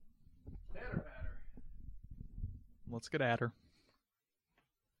Let's skedatter.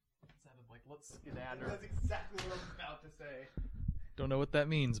 Let's skedatter. That's exactly what I was about to say. Don't know what that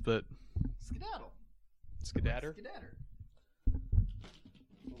means, but Skedaddle. Skedatter? Skedatter. A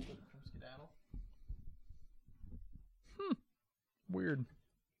little bit from skedaddle. Weird.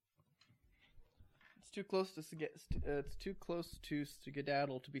 It's too close to it's too close to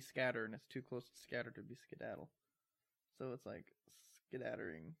skedaddle to be scatter, and it's too close to scatter to be skedaddle. So it's like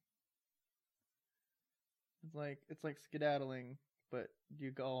skedattering. It's like skedaddling, but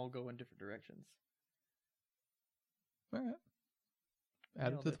you all go in different directions. All right.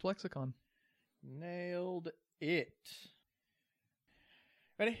 Add it to the lexicon. Nailed it.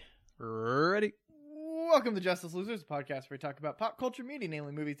 Ready? Ready. Welcome to Justice Losers, a podcast where we talk about pop culture media,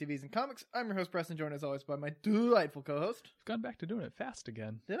 namely movies, TVs, and comics. I'm your host, Preston, joined as always by my delightful co-host. I've gone back to doing it fast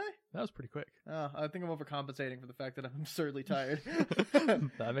again. Did I? That was pretty quick. Oh, I think I'm overcompensating for the fact that I'm absurdly tired.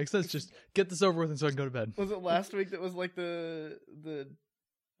 That makes sense. Just get this over with and so I can go to bed. Was it last week that was like the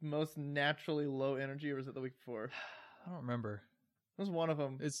most naturally low energy, or was it the week before? I don't remember. It was one of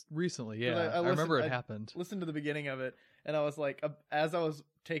them. It's recently, yeah. I listened, remember it happened. Listened to the beginning of it, and I was like, as I was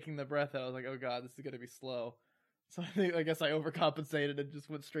taking the breath out, I was like, oh god, this is going to be slow. So I guess I overcompensated and just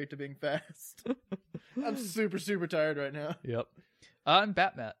went straight to being fast. I'm super, super tired right now. Yep. I'm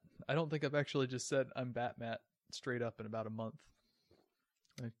Batmat. I don't think I've actually just said I'm Batmat straight up in about a month.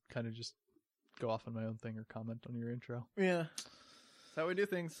 I kind of just go off on my own thing or comment on your intro. Yeah. That's how we do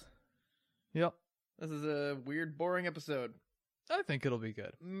things. Yep. This is a weird, boring episode. I think it'll be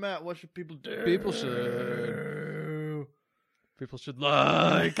good. Matt, what should people do? People should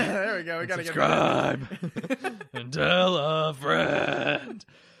like. There we go. We gotta subscribe and tell a friend.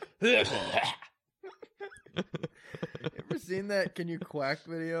 Ever seen that "Can You Quack"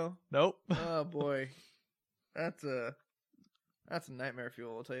 video? Nope. Oh boy, that's a nightmare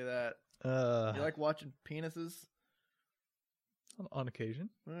fuel. I'll tell you that. You like watching penises? On occasion.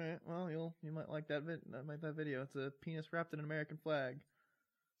 All right. Well, you might like that video. It's a penis wrapped in an American flag.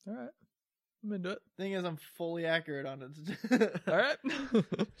 All right. I'm into it. Thing is, I'm fully accurate on it. All right. Yeah,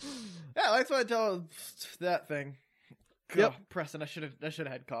 that's what I tell that thing. Yep. Preston, I should have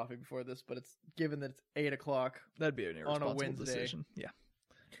had coffee before this, but it's given that it's 8:00. That'd be an irresponsible on a Wednesday decision. Yeah.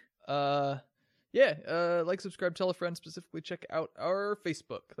 Like, subscribe, tell a friend. Specifically, check out our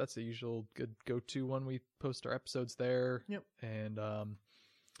Facebook. That's the usual good go-to one. We post our episodes there. Yep. And I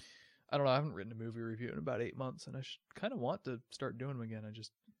don't know. I haven't written a movie review in about 8 months, and I kind of want to start doing them again. I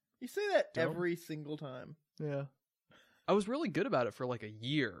just You say that don't. every single time. Yeah. I was really good about it for like a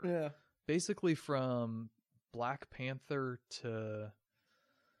year. Yeah. Basically from Black Panther to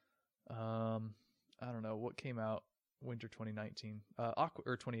I don't know what came out winter 2019.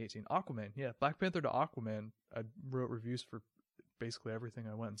 Or 2018. Aquaman. Yeah, Black Panther to Aquaman. I wrote reviews for basically everything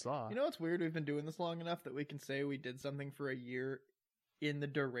I went and saw. You know what's weird? We've been doing this long enough that we can say we did something for a year in the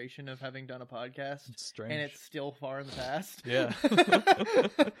duration of having done a podcast. It's strange. And it's still far in the past. Yeah.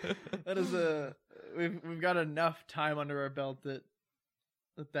 That is we've got enough time under our belt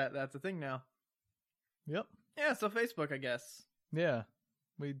that's a thing now. Yep. Yeah, so Facebook, I guess. Yeah.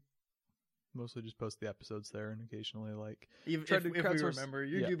 We mostly just post the episodes there and occasionally like If try to we crowdsource. remember,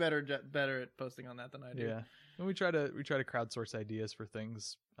 you Yeah. do better at posting on that than I do. Yeah. And we try to crowdsource ideas for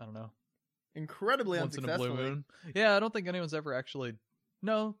things, I don't know, Incredibly once in a unsuccessfully. blue moon. Yeah, I don't think anyone's ever actually.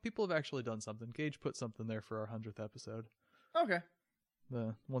 No, people have actually done something. Gage put something there for our 100th episode. Okay.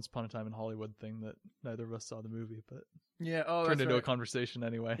 The Once Upon a Time in Hollywood thing that neither of us saw the movie, but Yeah. Oh, turned that's into a right. conversation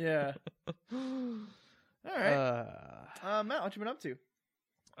anyway. Yeah. All right. Matt, what you been up to?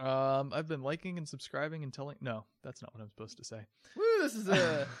 I've been liking and subscribing and telling. No, that's not what I'm supposed to say. Woo! This is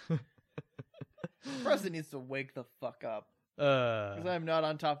Preston needs to wake the fuck up because I'm not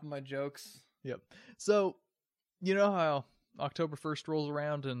on top of my jokes. Yep. So, you know how October 1st rolls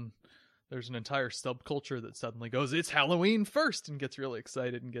around and there's an entire subculture that suddenly goes, it's Halloween first, and gets really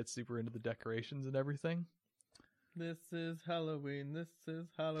excited and gets super into the decorations and everything. This is Halloween. This is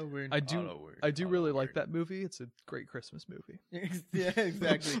Halloween. I do really like that movie. It's a great Christmas movie. Yeah,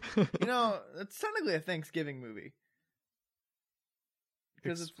 exactly. You know, it's technically a Thanksgiving movie.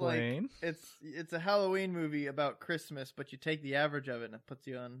 Because Explain. it's a Halloween movie about Christmas, but you take the average of it and it puts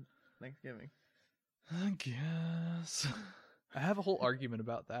you on Thanksgiving. I guess. I have a whole argument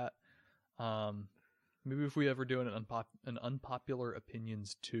about that. Maybe if we ever do an unpopular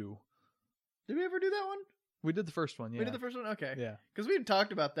opinions 2. Did we ever do that one? We did the first one, yeah. We did the first one? Okay. Yeah. Because we had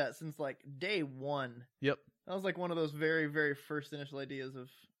talked about that since like day one. Yep. That was like one of those very, very first initial ideas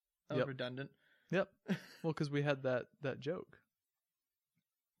of Yep. redundant. Yep. Well, because we had that joke.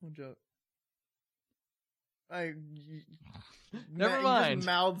 What joke? Never mind. You just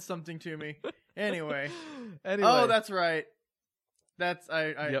mouthed something to me. Anyway. Anyway. Oh, that's right. That's I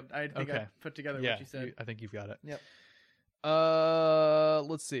Yep. I think I Okay. put together yeah, what you said. I think you've got it. Yep.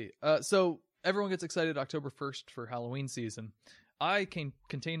 Let's see. So everyone gets excited October 1st for Halloween season. I can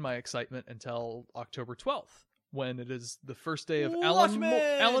contain my excitement until October 12th, when it is the first day of Watchmen!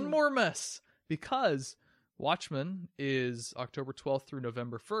 Alan Moore-mas, because Watchmen is October 12th through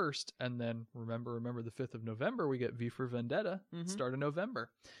November 1st, and then remember the 5th of November we get V for Vendetta, start of November.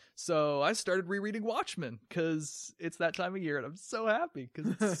 So I started rereading Watchmen because it's that time of year, and I'm so happy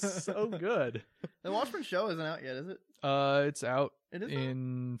because it's so good. The Watchmen show isn't out yet, is it? It's out It is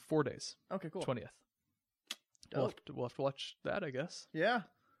in 4 days, out? Okay, cool. 20th. Dope. We'll have to watch that, I guess. Yeah.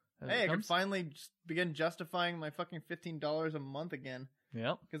 as Hey, it I can comes. finally just begin justifying my fucking $15 a month again.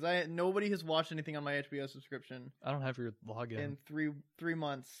 Yeah, Because nobody has watched anything on my HBO subscription I don't have your login. in three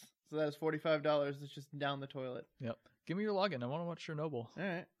months. So that is $45. It's just down the toilet. Yep. Give me your login. I want to watch Chernobyl. All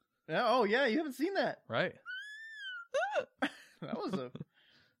right. Yeah, oh, yeah, you haven't seen that. Right. That was a...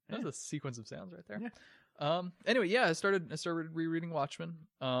 That was a sequence of sounds right there. Yeah. Anyway, yeah, I started rereading Watchmen.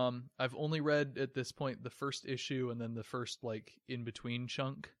 I've only read at this point the first issue and then the first like in between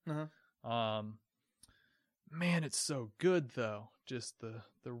chunk. Uh-huh. Man, it's so good though. Just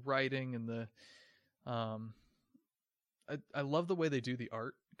the writing and the I love the way they do the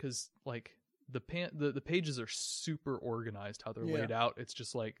art, because like the pages are super organized how they're Yeah. laid out. It's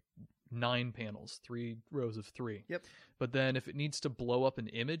just like 9 panels, 3 rows of 3. Yep. But then if it needs to blow up an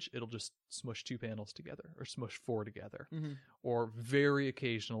image, it'll just smush 2 panels together or smush 4 together, Mhm. or very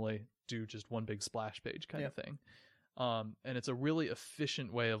occasionally do just one big splash page kind of thing. And it's a really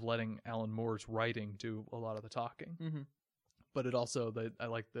efficient way of letting Alan Moore's writing do a lot of the talking. Mhm. But it also, I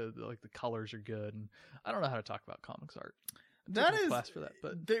like the colors are good, and I don't know how to talk about comics art. I That took a is... class for that,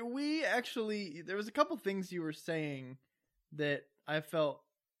 but There was a couple things you were saying that I felt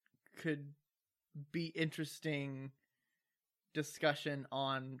could be interesting discussion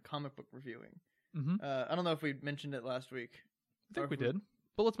on comic book reviewing. Mhm. I don't know if we mentioned it last week. I think or we if did.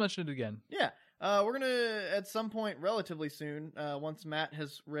 But let's mention it again. Yeah. We're going to, at some point relatively soon, once Matt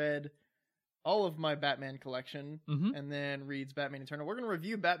has read all of my Batman collection Mhm. and then reads Batman Eternal, we're going to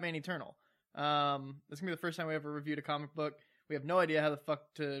review Batman Eternal. This is going to be the first time we ever reviewed a comic book. We have no idea how the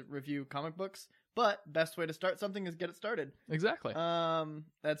fuck to review comic books, but best way to start something is get it started. Exactly.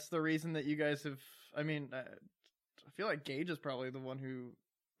 That's the reason that you guys have, I mean, I feel like Gage is probably the one who,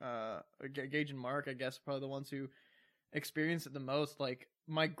 Gage and Mark, I guess, probably the ones who experience it the most. Like,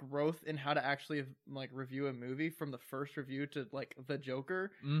 my growth in how to actually like review a movie from the first review to like The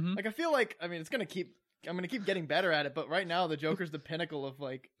Joker. Mhm. Like, I feel like, I mean, I'm gonna keep getting better at it, but right now The Joker's the pinnacle of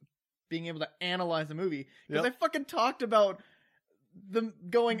like being able to analyze a movie, because Yep. I fucking talked about them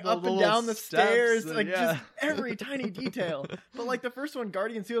going The up and little down the steps stairs, and- like yeah. just every tiny detail. But like the first one,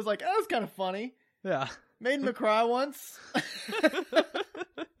 Guardians, he was like, "That was kind of funny." Yeah. Made me cry once.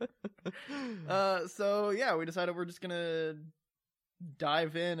 So yeah, we decided we're just gonna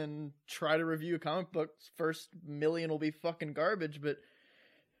dive in and try to review a comic book. First million will be fucking garbage, but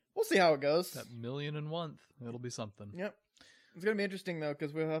we'll see how it goes. That 1,000,001th. It'll be something. Yep, it's gonna be interesting though,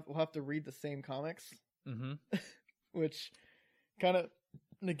 because we'll have to read the same comics, Mhm. which kind of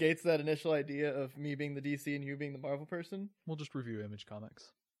negates that initial idea of me being the DC and you being the Marvel person. We'll just review Image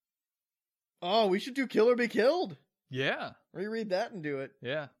Comics. Oh, we should do Kill or Be Killed. Yeah. Reread that and do it.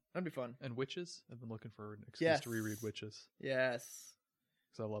 Yeah. That'd be fun. And Witches. I've been looking for an excuse Yes. to reread Witches, Yes.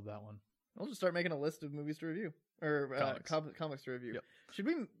 because I love that one. I'll just start making a list of movies to review, or comics to review. Yep. Should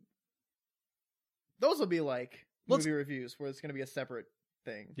we? Those will be like Let's- movie reviews, where it's going to be a separate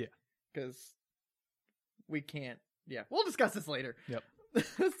thing. Yeah. Because we can't. Yeah, we'll discuss this later. Yep.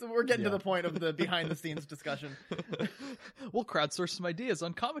 So we're getting to Yeah. the point of the behind the scenes discussion. We'll crowdsource some ideas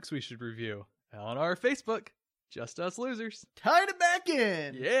on comics we should review on our Facebook. Just Us Losers. Tied it back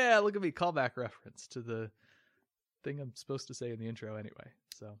in. Yeah, look at me. Callback reference to the thing I'm supposed to say in the intro anyway.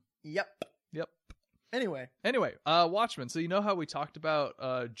 So, Yep. yep. Anyway. Anyway, Watchmen. So you know how we talked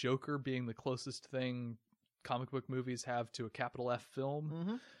about Joker being the closest thing comic book movies have to a capital F film?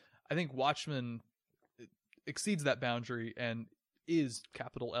 Mm-hmm. I think Watchmen exceeds that boundary and is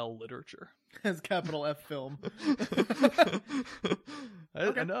capital L literature. As capital F film.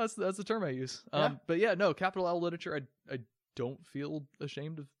 I know that's the term I use. Yeah. But yeah, no, capital L literature. I don't feel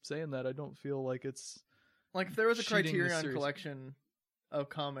ashamed of saying that. I don't feel like it's Like if there was a cheating the Criterion series. collection of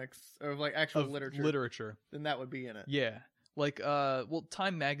comics or of like actual of literature, then that would be in it. Yeah. Like, well,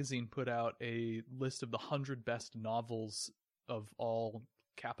 Time Magazine put out a list of the 100 best novels of all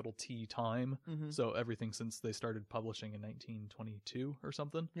capital T time. Mm-hmm. So everything since they started publishing in 1922 or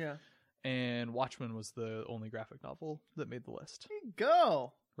something. Yeah. And Watchmen was the only graphic novel that made the list. There you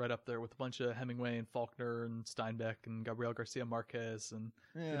go. right up there with a bunch of Hemingway and Faulkner and Steinbeck and Gabriel Garcia Marquez and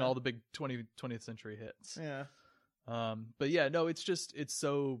all the big 20th century hits. Yeah. But yeah, no, it's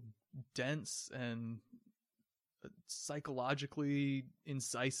so dense and psychologically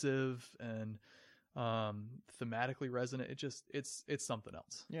incisive and thematically resonant. It's something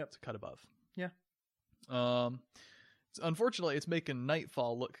else. Yep. It's a cut above. Yeah. Unfortunately, it's making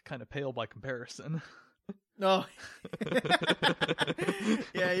Nightfall look kind of pale by comparison. No.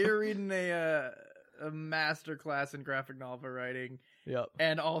 Yeah, you're reading a master class in graphic novel writing. Yep.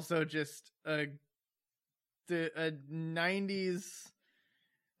 And also just a 90s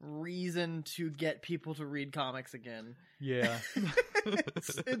reason to get people to read comics again. Yeah.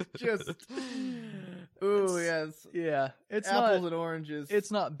 it's just yes. Yeah. It's apples not, and oranges. It's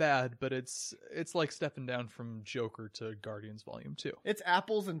not bad, but it's like stepping down from Joker to Guardians Volume 2. It's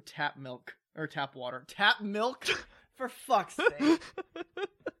apples and tap milk or tap water. Tap milk? For fuck's sake.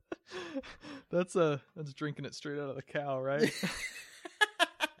 That's drinking it straight out of the cow, right?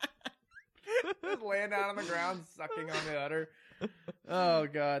 Just laying down on the ground, sucking on the udder. Oh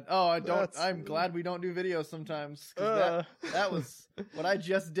god. I'm glad we don't do videos sometimes. 'Cause that was what I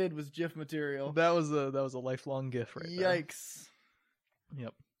just did was GIF material. That was a lifelong GIF right there. Yikes.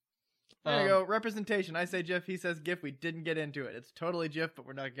 Yep. There you go. Representation. I say GIF, he says GIF. We didn't get into it. It's totally GIF, but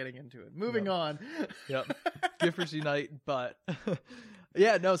we're not getting into it. Moving on. Yep. GIFers unite, but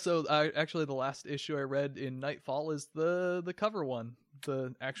yeah, no, so actually the last issue I read in Nightfall is the cover one,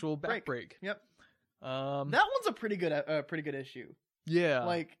 the actual back break. Yep. That one's a pretty good issue. Yeah.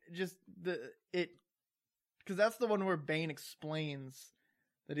 Like just because that's the one where Bane explains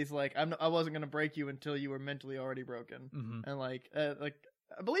that he's like, I wasn't going to break you until you were mentally already broken. Mm-hmm. And like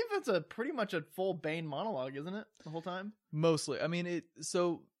I believe it's pretty much a full Bane monologue, isn't it? The whole time? Mostly. I mean,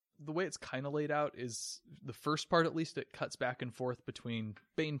 so the way it's kind of laid out is the first part, at least, it cuts back and forth between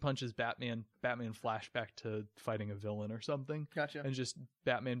Bane punches Batman flashback to fighting a villain or something. Gotcha. And just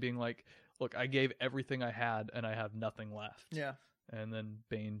Batman being like, look, I gave everything I had and I have nothing left. Yeah. And then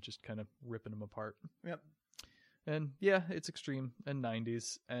Bane just kind of ripping him apart. Yep. And yeah, it's extreme and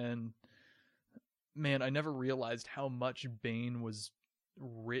 90s. And man, I never realized how much Bane was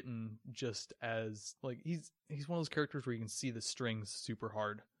written just as like he's one of those characters where you can see the strings super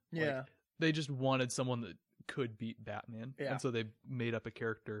hard. Yeah. Like, they just wanted someone that could beat Batman. Yeah. And so they made up a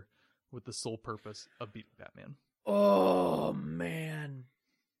character with the sole purpose of beating Batman. Oh man.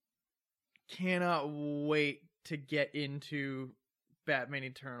 Cannot wait to get into Batman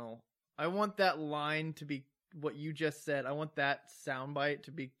Eternal. I want that line to be what you just said. I want that soundbite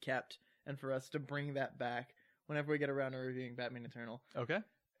to be kept and for us to bring that back whenever we get around to reviewing Batman Eternal. Okay.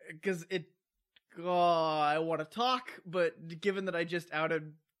 Because I want to talk, but given that I just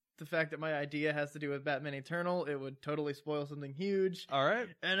outed the fact that my idea has to do with Batman Eternal, it would totally spoil something huge. All right.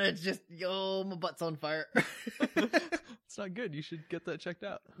 And it's just, my butt's on fire. It's not good. You should get that checked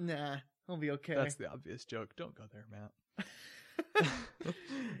out. Nah, I'll be okay. That's the obvious joke. Don't go there, Matt.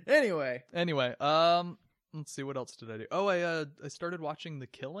 Anyway, let's see, what else did I do? Oh, I started watching The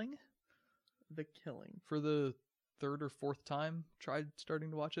Killing. The Killing. For the third or fourth time. Tried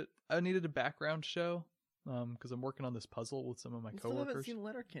starting to watch it. I needed a background show because I'm working on this puzzle with some of my coworkers. Still haven't seen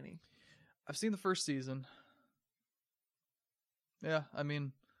Letterkenny. I've seen the first season. Yeah, I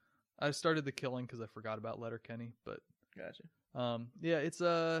mean, I started The Killing because I forgot about Letterkenny, but gotcha. Yeah, it's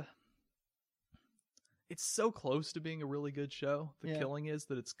so close to being a really good show. The Killing is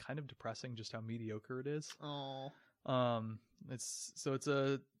that it's kind of depressing just how mediocre it is. Oh. It's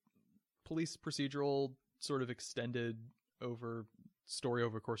a police procedural sort of extended story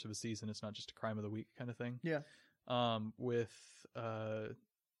over the course of a season. It's not just a crime of the week kind of thing. Yeah. With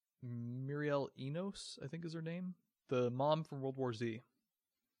Muriel Enos, I think is her name, the mom from World War Z.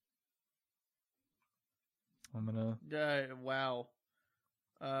 Wow.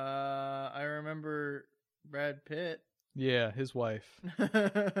 I remember Brad Pitt. Yeah, his wife.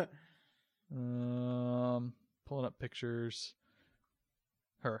 Pulling up pictures.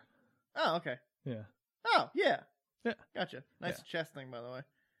 Her. Oh, okay. Yeah. Oh, yeah. Yeah. Gotcha. Nice chess thing, by the way.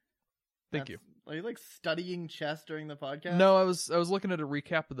 Thank you. Are you like studying chess during the podcast? No, I was looking at a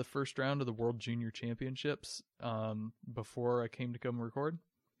recap of the first round of the World Junior Championships before I came to come record.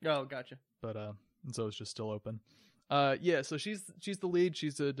 Oh, gotcha. But and so it's just still open. Yeah, so she's the lead.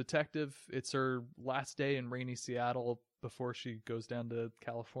 She's a detective. It's her last day in rainy Seattle before she goes down to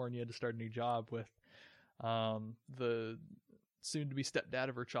California to start a new job with the soon-to-be stepdad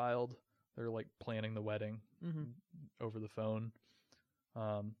of her child. They're like planning the wedding over the phone.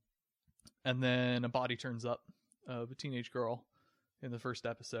 And then a body turns up of a teenage girl in the first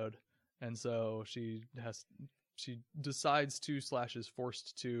episode. And so she's she decides to / is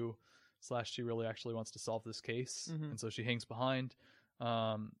forced to / she really actually wants to solve this case, Mhm. and so she hangs behind.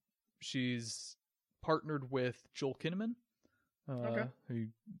 She's partnered with Joel Kinnaman, Okay. who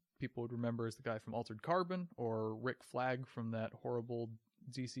people would remember as the guy from Altered Carbon, or Rick Flag from that horrible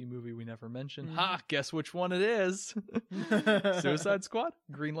DC movie we never mentioned. Mhm. Ha! Guess which one it is? Suicide Squad,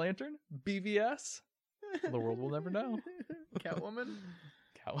 Green Lantern, BVS. The world will never know. Catwoman.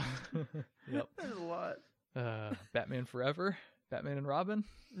 Yep. There's a lot. Batman Forever, Batman and Robin.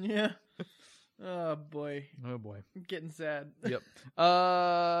 Yeah. Oh boy, Oh boy. I'm getting sad. Yep.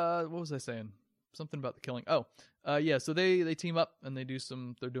 What was I saying? Something about the killing. Oh, yeah. So they team up and they're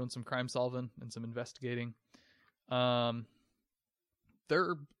doing some crime solving and some investigating. They're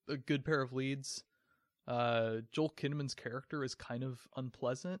a good pair of leads. Joel Kinnaman's character is kind of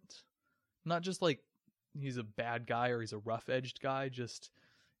unpleasant. Not just like he's a bad guy or he's a rough edged guy, just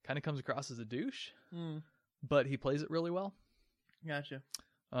kind of comes across as a douche, but he plays it really well. Gotcha.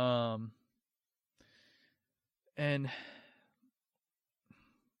 And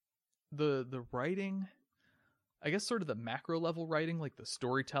the writing, I guess sort of the macro level writing, like the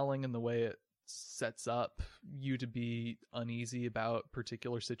storytelling and the way it sets up you to be uneasy about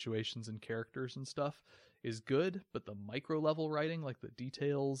particular situations and characters and stuff is good, but the micro level writing, like the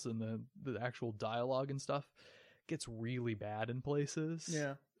details and the actual dialogue and stuff, gets really bad in places.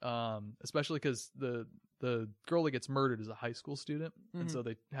 Yeah. Especially because the girl that gets murdered is a high school student, and Mhm. so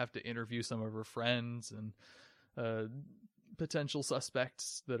they have to interview some of her friends and potential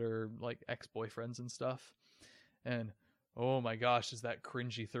suspects that are like ex-boyfriends and stuff. And oh my gosh, is that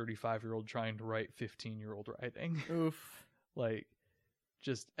cringy 35-year-old trying to write 15-year-old writing? Oof. Like,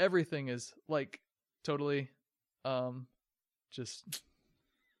 just everything is like totally just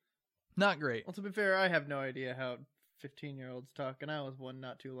not great. Well, to be fair, I have no idea how 15-year-olds talk, and I was one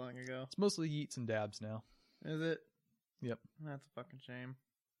not too long ago. It's mostly yeets and dabs now. Is it? Yep. That's a fucking shame.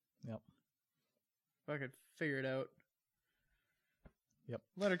 Yep. If I could figure it out. Yep.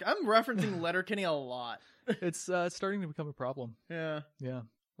 I'm referencing Letterkenny a lot. It's starting to become a problem. Yeah. Yeah.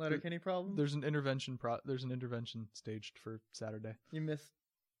 Letterkenny problem? There's an intervention staged for Saturday. You missed.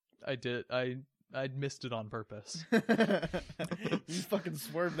 I did. I missed it on purpose. You fucking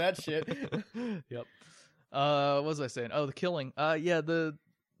swerved that shit. Yep. What was I saying? Oh, the killing. Yeah, the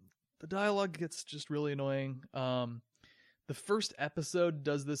dialogue gets just really annoying. The first episode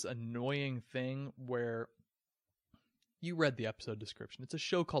does this annoying thing where you read the episode description. It's a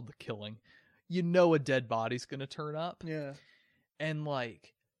show called The Killing. You know a dead body's going to turn up. Yeah. And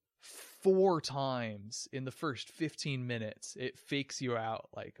like 4 times in the first 15 minutes, it fakes you out.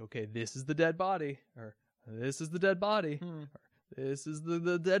 Like, okay, this is the dead body, or this is the dead body, or this is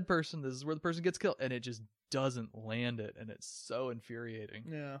the dead person. This is where the person gets killed. And it just doesn't land it. And it's so infuriating.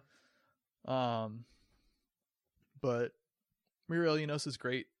 Yeah. But Muriel Enos is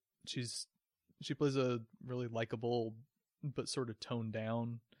great. She plays a really likable but sort of toned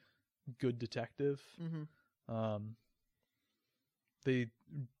down good detective. Mm-hmm. They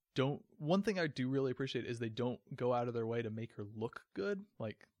don't. One thing I do really appreciate is they don't go out of their way to make her look good,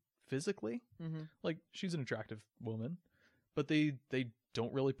 like physically. Mm-hmm. Like, she's an attractive woman, but they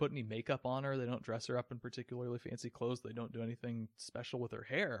don't really put any makeup on her. They don't dress her up in particularly fancy clothes. They don't do anything special with her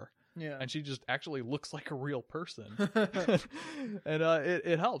hair. Yeah. And she just actually looks like a real person. And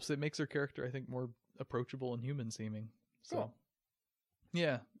it helps. It makes her character, I think, more approachable and human seeming. So, Cool.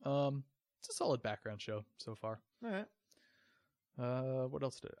 Yeah. It's a solid background show so far. All right. What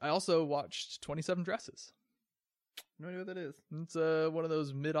else did I also watched 27 Dresses. No idea what that is. It's one of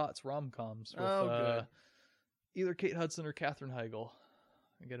those mid-aughts rom-coms with good. either Kate Hudson or Katherine Heigl.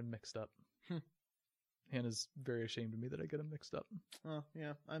 I get them mixed up. Hannah's very ashamed of me that I get them mixed up. Oh,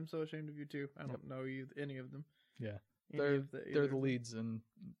 yeah. I'm so ashamed of you, too. I don't know any of them. Yeah. Either They're of the them. leads in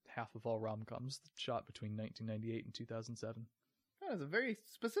half of all rom-coms shot between 1998 and 2007. That is a very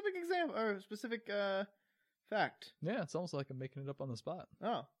specific example, or specific fact. Yeah, it's almost like I'm making it up on the spot.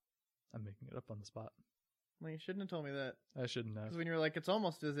 Oh. I'm making it up on the spot. Well, you shouldn't have told me that. I shouldn't have. Because when you were like, it's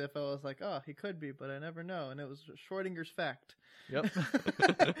almost as if I was like, oh, he could be, but I never know. And it was Schrodinger's fact. Yep.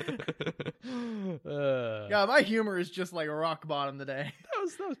 Yeah, my humor is just like rock bottom today.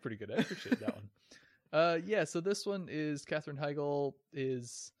 That was pretty good. I appreciate that one. Yeah, so this one is Katherine Heigl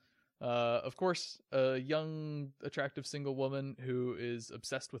is, of course, a young, attractive single woman who is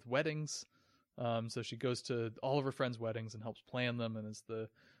obsessed with weddings. So she goes to all of her friends' weddings and helps plan them, and is the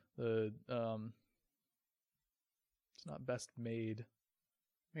it's not best maid.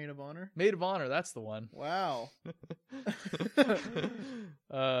 Maid of honor? Maid of honor, that's the one. Wow.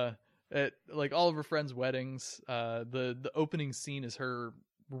 At like all of her friends' weddings, the opening scene is her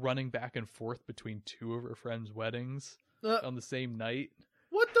running back and forth between two of her friends' weddings on the same night.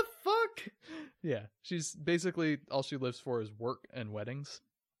 What the fuck? Yeah, she's basically all she lives for is work and weddings.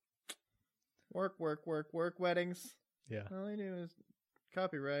 Work, weddings. Yeah. All I do is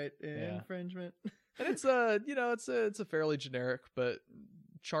copyright infringement. And it's it's a fairly generic but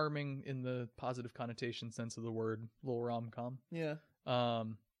charming in the positive connotation sense of the word little rom-com. Yeah.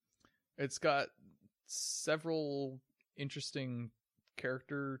 It's got several interesting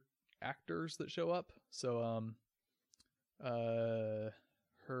character actors that show up. So the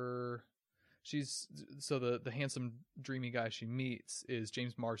handsome dreamy guy she meets is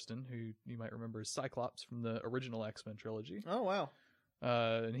James Marsden, who you might remember as Cyclops from the original X-Men trilogy. Oh wow.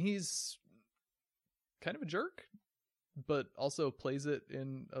 And he's kind of a jerk, but also plays it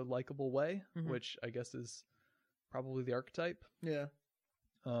in a likable way, which I guess is probably the archetype. Yeah.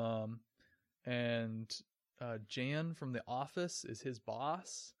 And Jan from The Office is his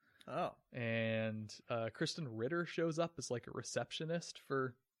boss. Oh. And Kristen Ritter shows up as like a receptionist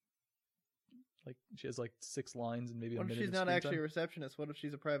for like she has like 6 lines and maybe a minute. What if she's of not screen actually time. a receptionist? What if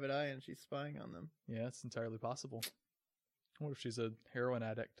she's a private eye and she's spying on them? Yeah, it's entirely possible. What if she's a heroin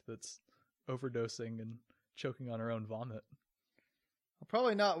addict that's overdosing and choking on her own vomit? Well,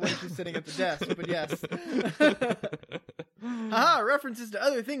 probably not when she's sitting at the desk, but yes. Aha! References to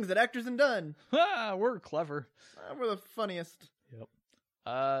other things that actors have done. We're clever. We're the funniest. Yep.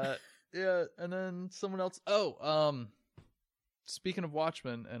 Yeah, and then someone else. Speaking of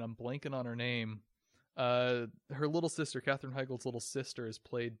Watchmen, and I'm blanking on her name. Her little sister, Katherine Heigl's little sister, is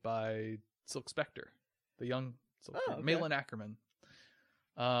played by Silk Spectre, the young Silk Spectre, Malin Ackerman.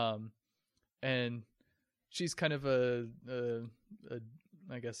 And she's kind of a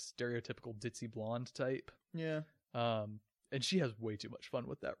I guess stereotypical ditzy blonde type. Yeah. And she has way too much fun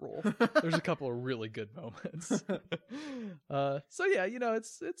with that role. There's a couple of really good moments. So yeah,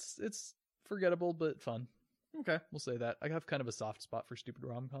 it's forgettable but fun. Okay. We'll say that. I have kind of a soft spot for stupid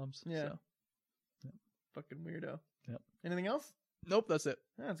rom-coms. Yeah. So. Fucking weirdo. Yep. Anything else? Nope, that's it.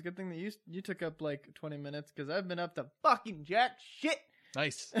 Yeah, it's a good thing that you took up like 20 minutes because I've been up to fucking jack shit.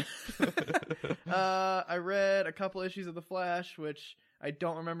 Nice. I read a couple issues of The Flash, which I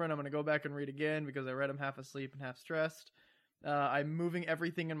don't remember, and I'm going to go back and read again because I read them half asleep and half stressed. I'm moving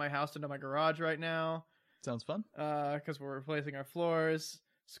everything in my house into my garage right now. Sounds fun. Because we're replacing our floors.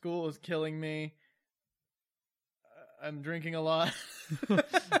 School is killing me. I'm drinking a lot. There's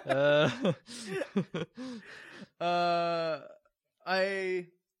a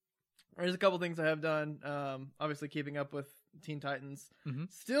couple things I have done. Obviously keeping up with Teen Titans. Mm-hmm.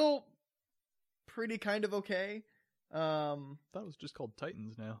 Still pretty kind of okay. Thought it was just called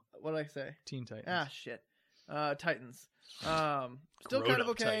Titans now. What did I say? Teen Titans. Ah, shit. Titans. Still Grown kind of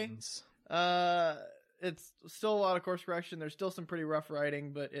up okay. Titans. It's still a lot of course correction. There's still some pretty rough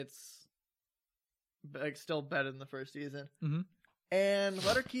writing, but it's like still better than the first season. Mm-hmm. And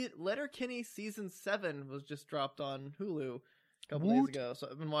Letterkenny season 7 was just dropped on Hulu a couple days ago. So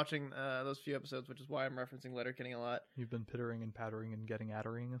I've been watching those few episodes, which is why I'm referencing Letterkenny a lot. You've been pittering and pattering and getting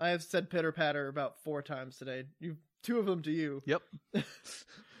attering. I have said pitter patter about 4 times today. 2 of them to you. Yep.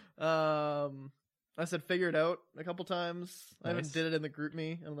 I said figure it out a couple times. Nice. I haven't did it in the group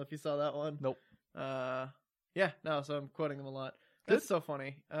me. I don't know if you saw that one. Nope. Yeah, no, so I'm quoting them a lot. Good. That's so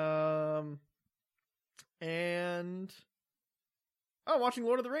funny. And watching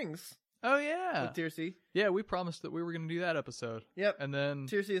Lord of the Rings Oh yeah. with Tirce. Yeah, we promised that we were going to do that episode. Yep. And then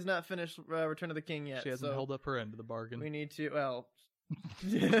Tirce has not finished Return of the King yet. she hasn't so held up her end of the bargain. we need to. Well,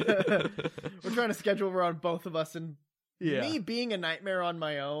 we're trying to schedule around both of us, and me being a nightmare on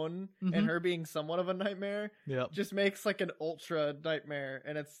my own and her being somewhat of a nightmare Yep. just makes like an ultra nightmare,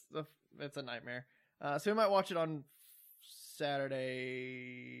 and it's a nightmare. So we might watch it on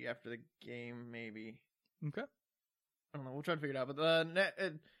Saturday after the game, maybe. Okay. I don't know. We'll try to figure it out. But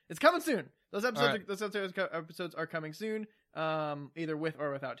it's coming soon. Those episodes, Right. those episodes are coming soon. Either with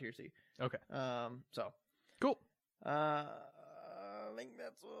or without Tirce. Okay. So Cool. I think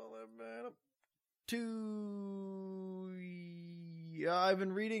that's all I've been up to. Yeah, I've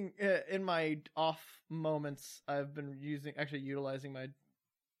been reading in my off moments. I've been utilizing my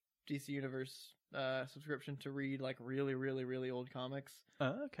DC Universe subscription to read like really, really, really old comics.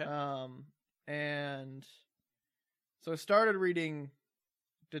 Okay. And so I started reading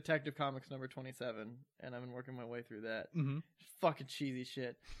Detective Comics number 27, and I've been working my way through that. Mm-hmm. Fucking cheesy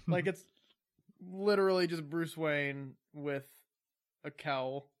shit. Like, it's literally just Bruce Wayne with a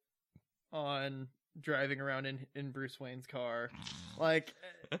cowl on, driving around in Bruce Wayne's car. Like,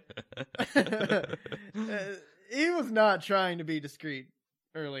 he was not trying to be discreet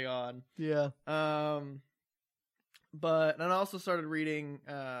early on. Yeah. and I also started reading,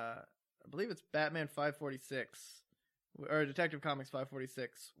 I believe it's Batman 546, or Detective Comics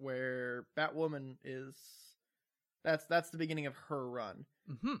 546, where Batwoman is, that's the beginning of her run.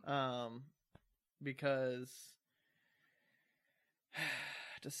 Mm-hmm. Because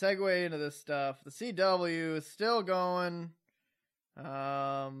to segue into this stuff, the CW is still going.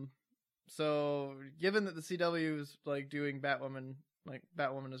 So given that the CW is like doing Batwoman, like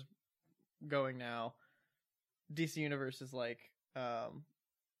Batwoman is going now, DC Universe is like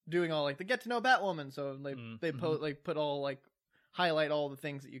doing all like the get to know Batwoman. So they put all like highlight all the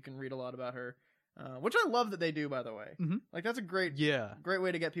things that you can read a lot about her, which I love that they do. By the way, like that's a great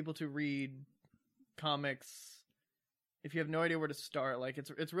way to get people to read comics. If you have no idea where to start, like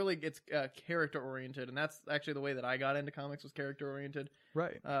it's character oriented, and that's actually the way that I got into comics, was character oriented.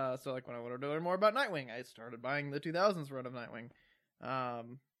 Right. So like when I wanted to learn more about Nightwing, I started buying the 2000s run of Nightwing.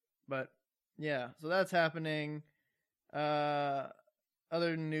 But yeah, so that's happening.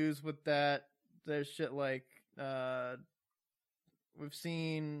 Other news with that, there's shit like we've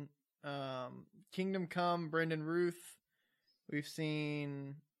seen Kingdom Come, Brendan Ruth. We've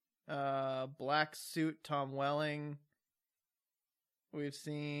seen Black Suit, Tom Welling. We've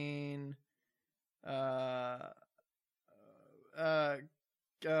seen Kevin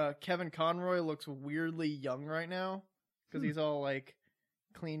Conroy looks weirdly young right now because he's all like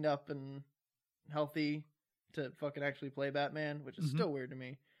cleaned up and healthy to fucking actually play Batman, which is still weird to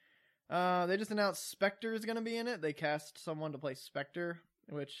me. They just announced Spectre is going to be in it. They cast someone to play Spectre,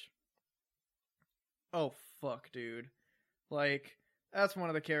 which, oh fuck, dude. Like, that's one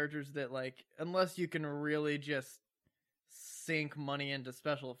of the characters that, like, unless you can really just sink money into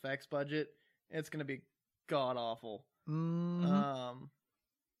special effects budget, it's going to be god awful.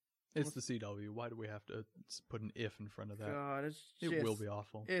 It's the CW. Why do we have to put an if in front of that? God, it will be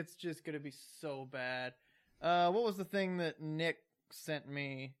awful. It's just going to be so bad. What was the thing that Nick sent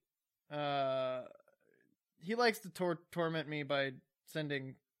me? He likes to torment me by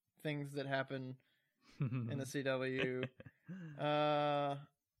sending things that happen in the CW.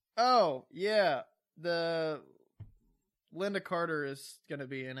 Oh, yeah. The Linda Carter is going to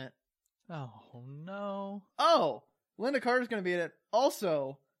be in it. Oh, no. Oh, Linda Carter's going to be in it.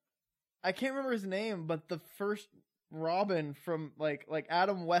 Also, I can't remember his name, but the first Robin from, like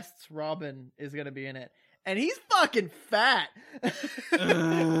Adam West's Robin is going to be in it. And he's fucking fat.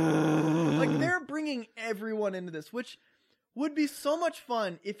 Like, they're bringing everyone into this, which would be so much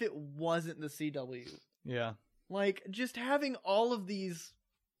fun if it wasn't the CW. Yeah. Like, just having all of these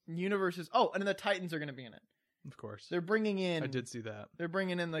universes. Oh, and then the Titans are going to be in it. Of course. They're bringing in... I did see that. They're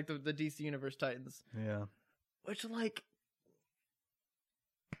bringing in, like, the DC Universe Titans. Yeah. Which, like...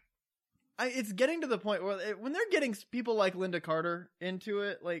 it's getting to the point where when they're getting people like Linda Carter into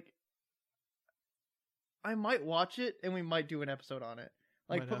it, like... I might watch it, and we might do an episode on it.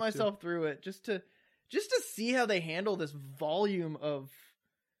 Like, put myself through it, just to see how they handle this volume of,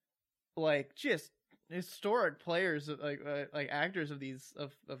 like, just historic players, like actors of these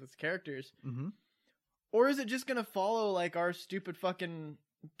characters. Mm-hmm. Or is it just gonna follow, like, our stupid fucking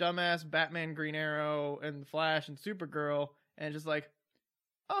dumbass Batman, Green Arrow, and Flash, and Supergirl, and just like,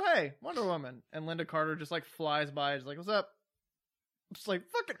 oh hey, Wonder Woman, and Linda Carter just like flies by, just like, what's up? It's like,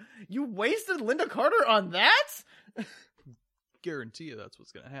 fucking, you wasted Linda Carter on that? Guarantee you that's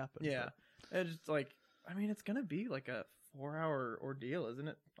what's going to happen. Yeah. And it's like, I mean, it's going to be like a 4-hour ordeal, isn't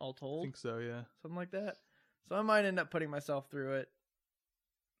it? All told? I think so, yeah. Something like that. So I might end up putting myself through it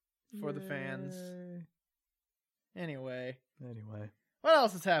for the fans. Anyway. What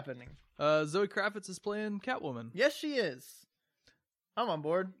else is happening? Zoe Kravitz is playing Catwoman. Yes, she is. I'm on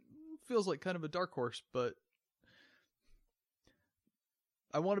board. Feels like kind of a dark horse, but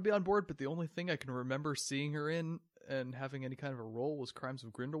I want to be on board, but the only thing I can remember seeing her in and having any kind of a role was Crimes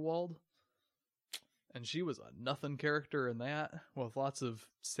of Grindelwald. And she was a nothing character in that, with lots of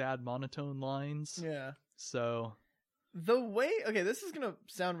sad monotone lines. Yeah. So... the way... okay, this is going to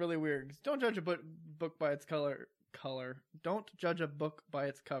sound really weird. Don't judge a book by its color. Don't judge a book by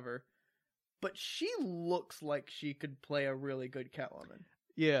its cover. But she looks like she could play a really good Catwoman.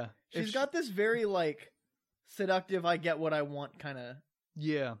 Yeah. She's got this very, like, seductive, I get what I want kind of...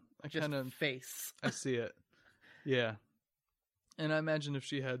 yeah, I kind of face. I see it. Yeah, and I imagine if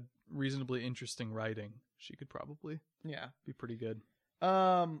she had reasonably interesting writing, she could probably be pretty good.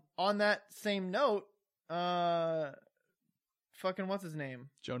 On that same note, fucking what's his name?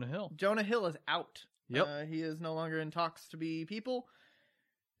 Jonah Hill. Jonah Hill is out. Yep. He is no longer in talks to be people.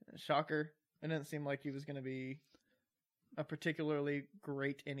 Shocker. It didn't seem like he was going to be a particularly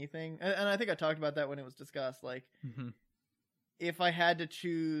great anything. And I think I talked about that when it was discussed. Like, if I had to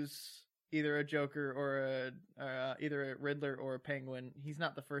choose either a Joker or either a Riddler or a Penguin. He's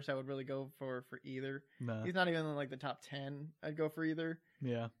not the first I would really go for either. Nah. He's not even in like the top 10 I'd go for either.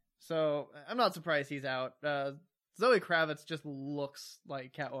 Yeah. So I'm not surprised he's out. Zoe Kravitz just looks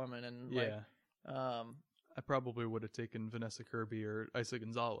like Catwoman, and like, Yeah. I probably would have taken Vanessa Kirby or Isa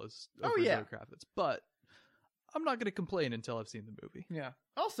Gonzalez Oh, over yeah. Zoe Kravitz, but I'm not going to complain until I've seen the movie. yeah.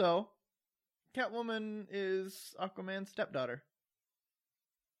 Also, Catwoman is Aquaman's stepdaughter.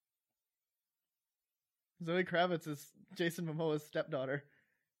 Zoe Kravitz is Jason Momoa's stepdaughter.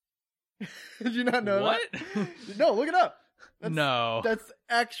 Did you not know What? that? No, look it up. No. That's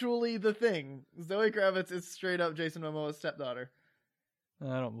actually the thing. Zoe Kravitz is straight up Jason Momoa's stepdaughter.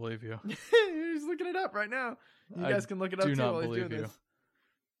 I don't believe you. You're just looking it up right now. You I guys can look it up do too not while he's believe doing you. this.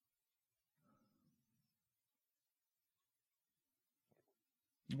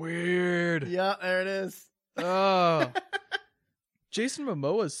 Weird. Yeah, there it is. Oh. Jason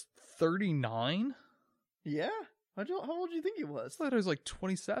Momoa's 39? Yeah? How old do you think he I was? thought I was like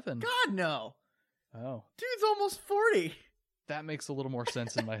 27. God, no. Oh. Dude's almost 40. That makes a little more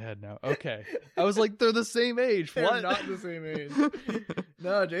sense in my head now. Okay. I was like, they're the same age. They're What? not the same age.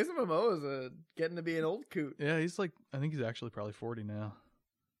 No, Jason Momoa is getting to be an old coot. Yeah, he's like, I think he's actually probably 40 now.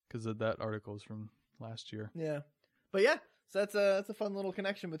 Because that article is from last year. Yeah. But yeah, so that's a fun little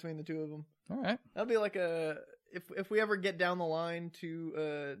connection between the two of them. All right. That'll be like if we ever get down the line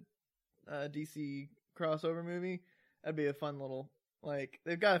to a DC crossover movie, that'd be a fun little, like,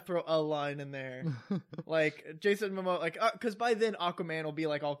 they've got to throw a line in there. Like Jason Momoa, like, because by then Aquaman will be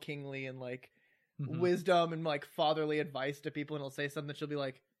like all kingly and like Mhm. wisdom and like fatherly advice to people, and he'll say something, she'll be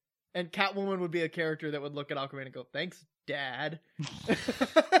like, and Catwoman would be a character that would look at Aquaman and go, "Thanks, Dad."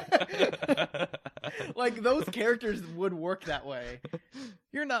 Like, those characters would work that way.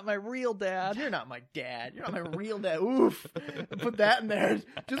 You're not my real dad. You're not my dad. You're not my real dad. Oof. Put that in there.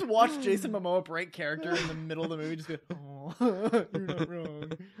 Just watch Jason Momoa break character in the middle of the movie. Just go, "Oh, you're not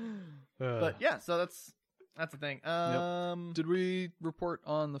wrong." But yeah, so that's the thing. Did we report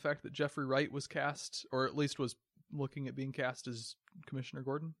on the fact that Jeffrey Wright was cast, or at least was looking at being cast as Commissioner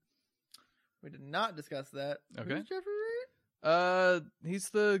Gordon? We did not discuss that. Okay. Who's Jeffrey Wright? He's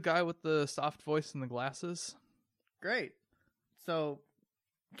the guy with the soft voice and the glasses. Great. So,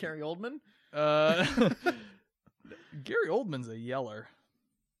 Gary Oldman? Gary Oldman's a yeller.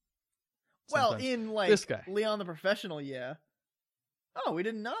 Well, Sometimes. in like This guy. Leon the Professional, yeah. Oh, we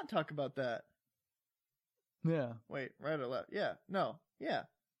did not talk about that. Yeah. Wait, right or left? Yeah. No. Yeah.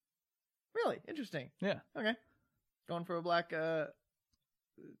 Really? Interesting. Yeah. Okay. Going for a black, I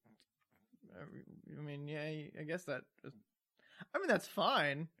mean, yeah, I guess that, I mean, that's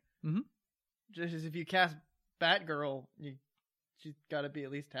fine. Mhm. Just as if you cast Batgirl, she's got to be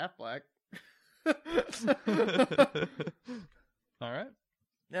at least half black. All right.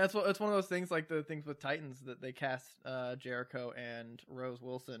 Yeah, it's one of those things, like the things with Titans, that they cast Jericho and Rose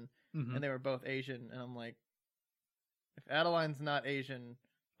Wilson, Mhm. and they were both Asian, and I'm like, if Adeline's not Asian,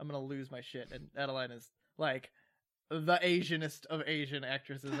 I'm gonna lose my shit. And Adeline is like the Asianest of Asian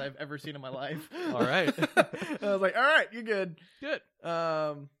actresses I've ever seen in my life. All right. I was like, all right, you're good. Good.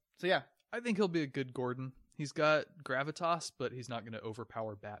 So yeah, I think he'll be a good Gordon. He's got gravitas, but he's not going to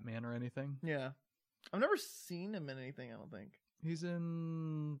overpower Batman or anything. yeah. I've never seen him in anything, I don't think. He's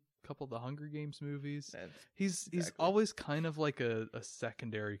in a couple of the Hunger Games movies. That's, He's Exactly. always kind of like a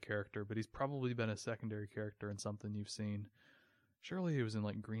secondary character, but he's probably been a secondary character in something you've seen. Surely he was in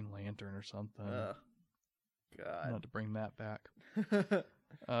like Green Lantern or something. God. Not to bring that back.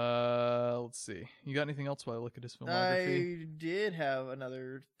 Let's see. You got anything else while I look at his filmography? I did have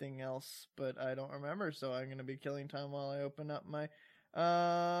another thing else, but I don't remember, so I'm gonna be killing time while I open up my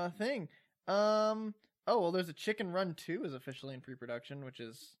thing. Oh, well, there's a Chicken Run 2 is officially in pre-production, which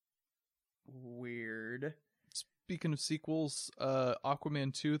is weird. Speaking of sequels,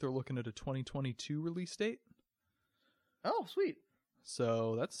 Aquaman 2, they're looking at a 2022 release date. Oh, sweet.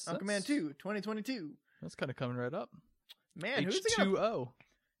 So that's Aquaman 2, 2022. That's kind of coming right up. Man, who's he gonna... H2O.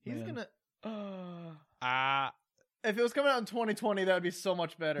 He's Man. gonna... If it was coming out in 2020, that would be so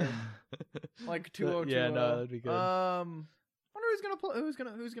much better. Like 2020. Yeah, no, that'd be good. Wonder who's gonna play,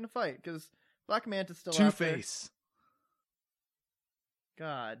 who's gonna fight, because Black Manta's still out there. Two-Face.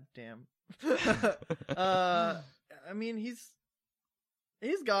 God damn. I mean, he's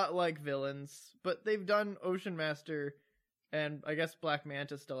got like villains, but they've done Ocean Master, and I guess Black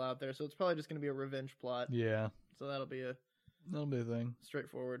Manta's still out there, so it's probably just gonna be a revenge plot. Yeah, So that'll be a thing.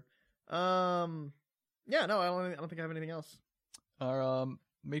 straightforward. Yeah, no, I don't think I have anything else. Our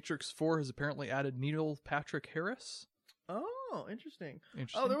Matrix 4 has apparently added Neil Patrick Harris. Oh, interesting.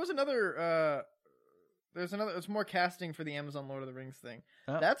 Interesting. Oh, there was another There's more casting for the Amazon Lord of the Rings thing.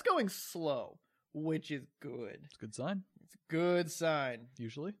 Oh. That's going slow, which is good. It's a good sign, It's a good sign.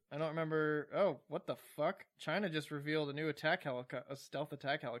 usually. I don't remember. Oh, what the fuck? China just revealed a new a stealth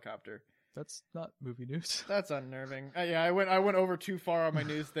attack helicopter. That's not movie news. That's unnerving. Yeah, I went over too far on my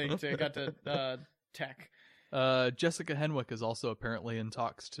news thing to got to tech. Jessica Henwick is also apparently in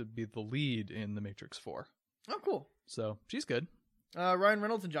talks to be the lead in The Matrix 4. Oh, cool. So she's good. Ryan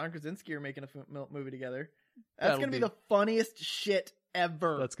Reynolds and John Krasinski are making a movie together. That's That'll gonna be be- the funniest shit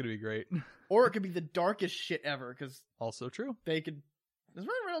ever. That's going to be great. Or it could be the darkest shit ever because Also true. they could. Has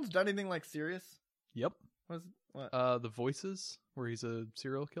Ryan Reynolds done anything like serious? Yep. What? The Voices, where he's a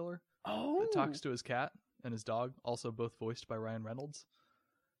serial killer Oh, that talks to his cat and his dog, also both voiced by Ryan Reynolds.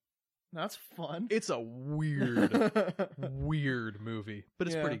 that's fun. It's a weird, weird movie, but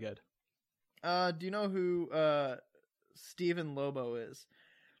it's Yeah. pretty good. Do you know who Stephen Lobo is?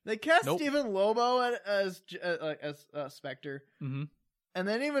 They cast Nope. Stephen Lobo as Spectre, Mm-hmm. and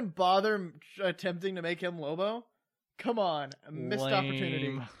then even bother attempting to make him Lobo. Come on, a missed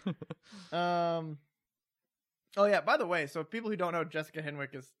opportunity. Oh yeah. By the way, so people who don't know, Jessica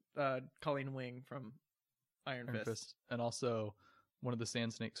Henwick is Colleen Wing from Iron Fist. And also one of the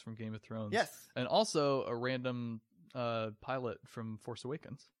Sand Snakes from Game of Thrones. Yes. And also a random pilot from Force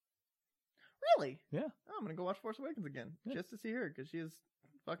Awakens. Really? Yeah. Oh, I'm gonna go watch Force Awakens again Yeah. just to see her because she is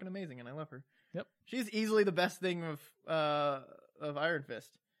fucking amazing and I love her. Yep. She's easily the best thing of Iron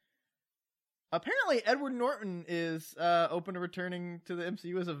Fist. Apparently, Edward Norton is open to returning to the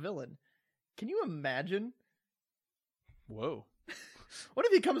MCU as a villain. Can you imagine? Whoa. What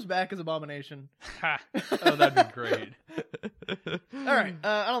if he comes back as Abomination? Ha! Oh, that'd be great. All right.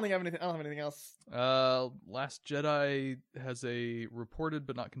 I don't have anything else. Last Jedi has a reported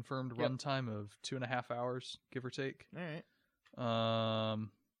but not confirmed Yep. runtime of 2.5 hours, give or take. All right.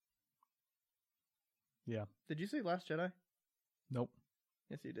 Yeah. Did you say Last Jedi? Nope.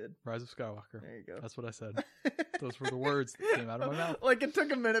 Yes, you did. Rise of Skywalker. There you go. That's what I said. Those were the words that came out of my mouth. Like it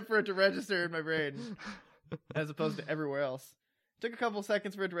took a minute for it to register in my brain, as opposed to everywhere else. It took a couple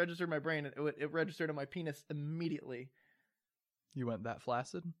seconds for it to register in my brain, and it registered in my penis immediately. You went that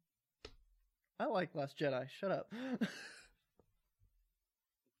flaccid? I like Last Jedi. Shut up.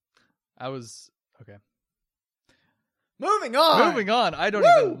 I was... Okay. Moving on. Moving on. I don't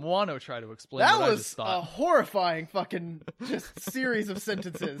Woo! even want to try to explain That what I was just a thought. horrifying fucking just series of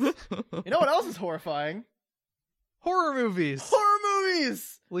sentences. You know what else is horrifying? Horror movies! Horror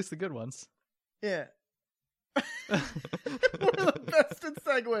movies. At least the good ones. Yeah. One of the best in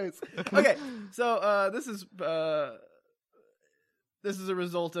segues. Okay, so this is a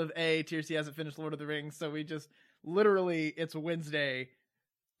result of TRC hasn't finished Lord of the Rings, so we just literally it's Wednesday,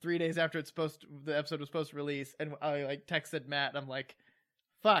 3 days after the episode was supposed to release, and I like texted Matt, and I'm like,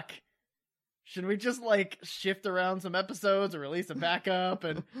 "Fuck, should we just like shift around some episodes or release a backup?"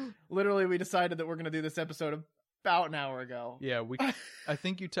 And literally, we decided that we're gonna do this episode about an hour ago. Yeah, I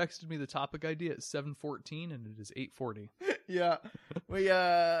think you texted me the topic idea at 7:14 and it is 8:40. Yeah, we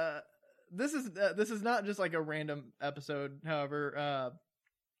this is not just like a random episode. However,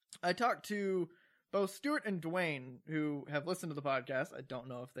 I talked to both Stuart and Dwayne, who have listened to the podcast. I don't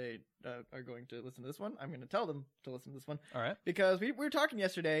know if they are going to listen to this one. I'm going to tell them to listen to this one. All right. Because we were talking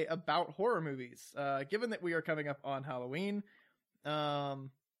yesterday about horror movies. Given that we are coming up on Halloween,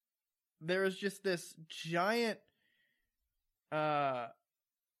 there is just this giant I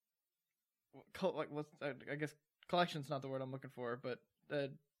guess collection's not the word I'm looking for, but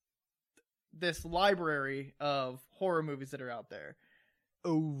this library of horror movies that are out there.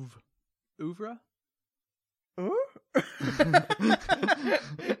 Oeuvre? Huh?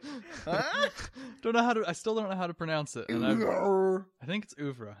 I still don't know how to pronounce it. And I think it's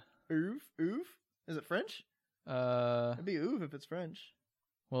oeuvre. Oeuvre? Is it French? It'd be oeuvre if it's French.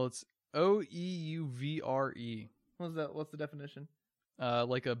 Well, it's Oeuvre. What's the definition?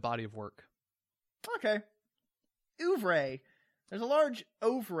 Like a body of work. Okay. Oeuvre. There's a large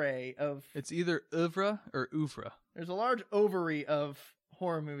oeuvre of... It's either oeuvre or oeuvre. There's a large ovary of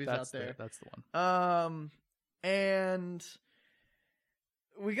horror movies out there. That's the one. And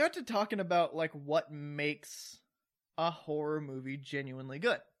we got to talking about like what makes a horror movie genuinely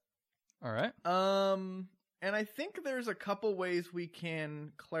good. All right. And I think there's a couple ways we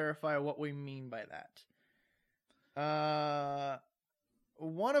can clarify what we mean by that.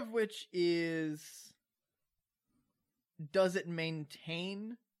 One of which is, does it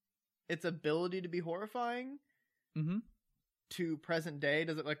maintain its ability to be horrifying Mm-hmm. to present day?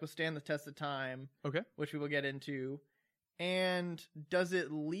 Does it like withstand the test of time? Okay. Which we will get into. And does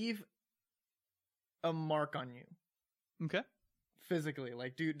it leave a mark on you? Okay. physically?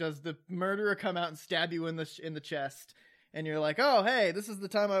 Like, does the murderer come out and stab you in the chest, and you're like, oh, hey, this is the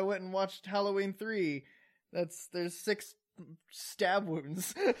time I went and watched Halloween 3. There's 6 stab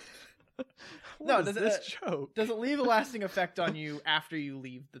wounds. What is this joke? Does it leave a lasting effect on you after you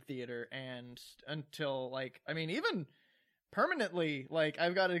leave the theater and until, like, I mean, even permanently? Like,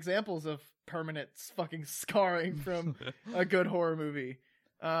 I've got examples of permanent fucking scarring from a good horror movie.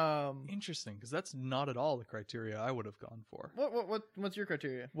 Interesting, because that's not at all the criteria I would have gone for. What's your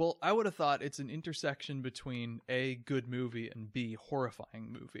criteria? Well, I would have thought it's an intersection between A, good movie, and B,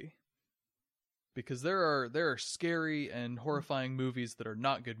 horrifying movie. Because there are scary and horrifying movies that are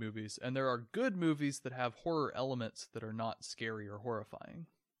not good movies, and there are good movies that have horror elements that are not scary or horrifying.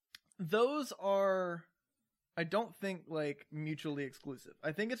 Those are, I don't think, like, mutually exclusive.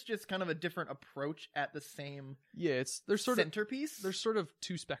 I think it's just kind of a different approach at the same there's sort centerpiece. There's sort of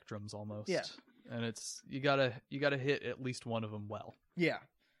 2 spectrums almost. Yeah. And it's you gotta hit at least one of them well. Yeah.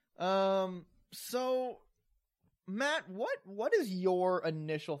 So Matt, what is your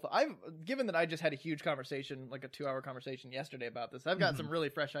initial thought? Given that I just had a huge conversation, like a 2-hour conversation yesterday about this, I've got some really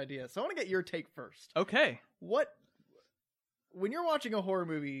fresh ideas. So I want to get your take first. Okay. When you're watching a horror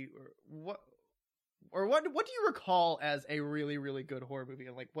movie, what do you recall as a really, really good horror movie?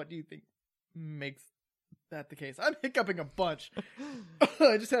 And, like, what do you think makes that the case? I'm hiccuping a bunch.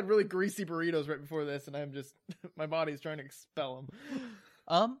 I just had really greasy burritos right before this, and I'm just, my body's trying to expel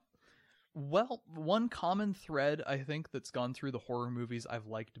them. Well, one common thread I think that's gone through the horror movies I've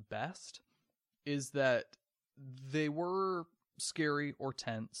liked best is that they were scary or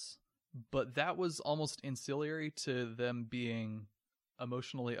tense, but that was almost ancillary to them being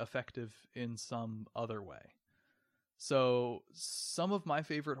emotionally effective in some other way. So some of my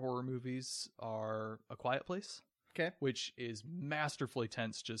favorite horror movies are A Quiet Place, okay, which is masterfully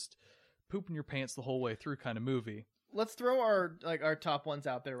tense, just pooping your pants the whole way through kind of movie. Let's throw our top ones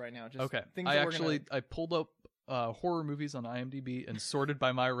out there right now. Just okay. Things I pulled up horror movies on IMDb and sorted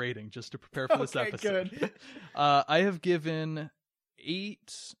by my rating just to prepare for this episode. Good. I have given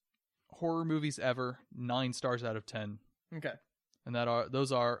 8 horror movies ever 9 stars out of 10. Okay. And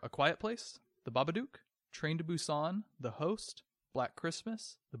those are A Quiet Place, The Babadook, Train to Busan, The Host, Black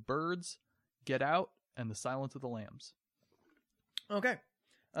Christmas, The Birds, Get Out, and The Silence of the Lambs. Okay.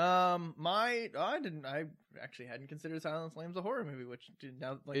 I actually hadn't considered Silence of the Lambs a horror movie, which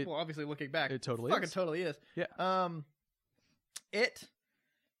now, like, obviously looking back, it totally fucking is. Totally is. Yeah. I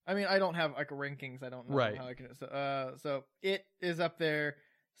mean, I don't have, like, rankings. I don't know how I can. So It is up there.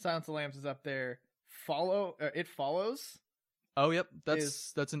 Silence of the Lambs is up there. It Follows. Oh, yep.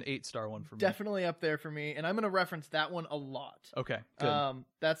 That's an 8-star one for me. Definitely up there for me, and I'm going to reference that one a lot. Okay, good.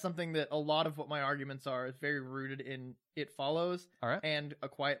 That's something that a lot of what my arguments are is very rooted in It Follows. All right. And A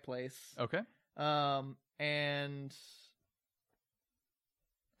Quiet Place. Okay. And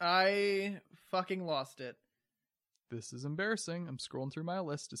I fucking lost it. This is embarrassing. I'm scrolling through my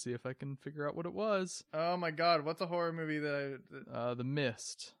list to see if I can figure out what it was. Oh my god, what's a horror movie that The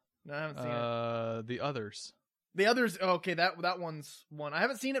Mist. No, I haven't seen it. The Others. The Others, okay, that one's one. I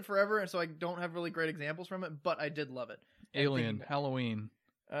haven't seen it forever, and so I don't have really great examples from it, but I did love it. Alien, Halloween.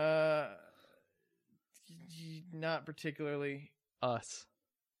 Not particularly. Us.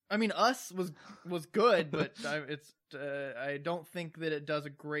 I mean, Us was good, but I don't think that it does a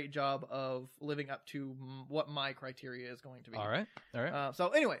great job of living up to what my criteria is going to be. All right.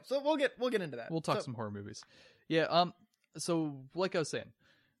 So anyway, we'll get into that. We'll talk some horror movies. Yeah. So like I was saying,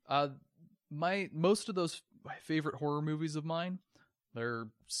 most of those favorite horror movies of mine, they're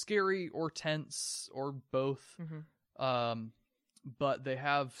scary or tense or both. Mm-hmm. But they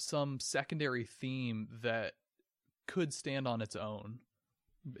have some secondary theme that could stand on its own.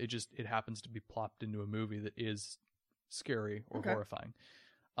 It happens to be plopped into a movie that is scary or horrifying.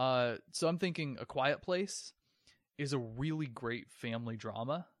 So I'm thinking A Quiet Place is a really great family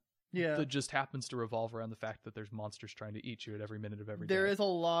drama. Yeah. That just happens to revolve around the fact that there's monsters trying to eat you at every minute of every day. There is a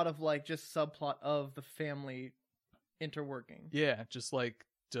lot of, like, just subplot of the family interworking. Yeah, just like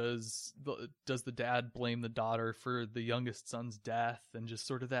does the dad blame the daughter for the youngest son's death, and just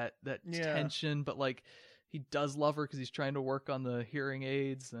sort of that tension, but like he does love her because he's trying to work on the hearing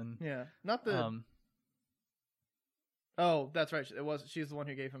aids and not the oh, that's right, she's the one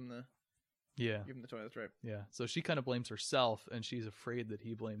who gave him the toy. That's right. Yeah, so she kind of blames herself, and she's afraid that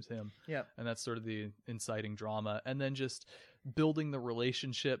he blames him. Yeah, and that's sort of the inciting drama, and then just building the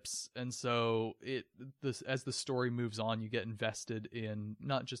relationships. And so as the story moves on, you get invested in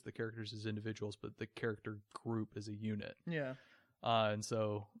not just the characters as individuals, but the character group as a unit. Yeah. And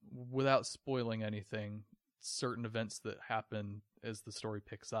so, without spoiling anything, certain events that happen as the story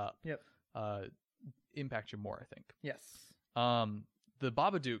picks up, impact you more, I think. Yes. The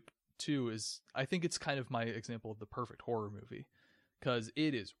Babadook 2 is, I think it's kind of my example of the perfect horror movie, because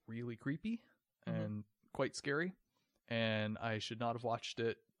it is really creepy and quite scary, and I should not have watched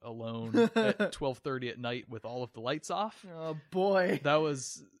it alone at 12:30 at night with all of the lights off. Oh boy. That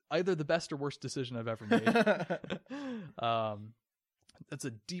was either the best or worst decision I've ever made. It's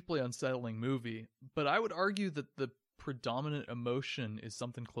a deeply unsettling movie, but I would argue that the predominant emotion is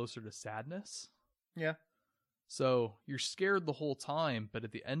something closer to sadness. Yeah. So you're scared the whole time, but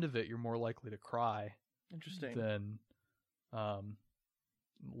at the end of it, you're more likely to cry Interesting. than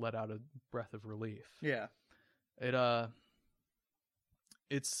let out a breath of relief. Yeah.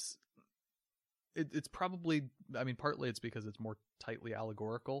 It's probably, I mean, partly it's because it's more tightly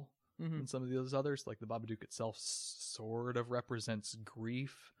allegorical than some of those others. Like the Babadook itself sort of represents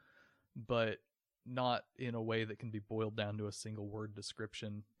grief, but not in a way that can be boiled down to a single word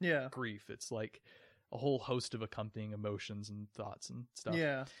description. Yeah. Grief. It's like a whole host of accompanying emotions and thoughts and stuff.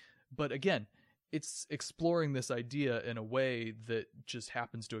 Yeah. But again, it's exploring this idea in a way that just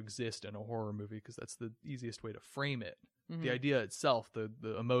happens to exist in a horror movie, because that's the easiest way to frame it. Mm-hmm. The idea itself, the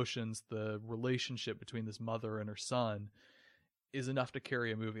emotions, the relationship between this mother and her son is enough to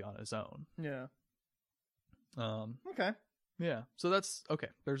carry a movie on its own. Yeah. Okay. Yeah. So that's okay.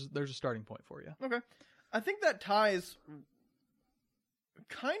 There's a starting point for you. Okay. I think that ties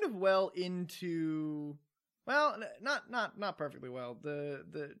kind of well into, well, not perfectly well.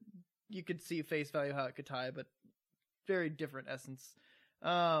 The you could see face value how it could tie, but very different essence.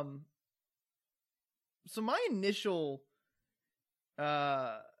 So my initial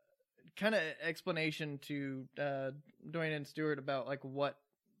kind of explanation to Dwayne and Stewart about like what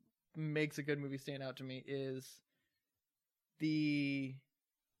makes a good movie stand out to me is the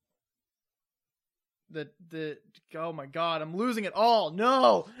oh my god, I'm losing it all.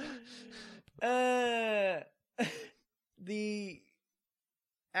 No. The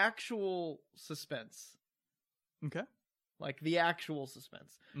actual suspense. Okay. Like the actual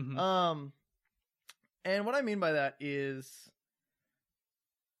suspense. Mm-hmm. And what I mean by that is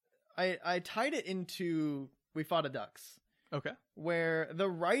I tied it into We Fought a Ducks. Okay. Where the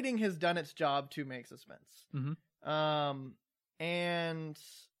writing has done its job to make suspense. Mm-hmm. And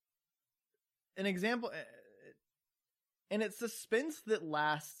an example, and it's suspense that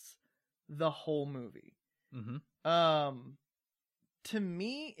lasts the whole movie. Mm-hmm. To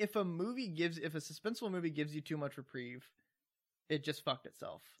me, if a suspenseful movie gives you too much reprieve, it just fucked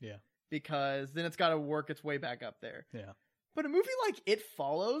itself. Yeah. Because then it's got to work its way back up there. Yeah. But a movie like It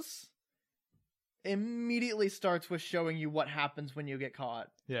Follows immediately starts with showing you what happens when you get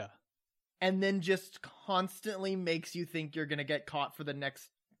caught. Yeah. And then just constantly makes you think you're going to get caught for the next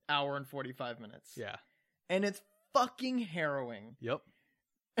hour and 45 minutes. Yeah. And it's fucking harrowing. Yep.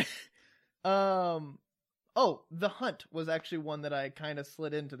 Oh, The Hunt was actually one that I kind of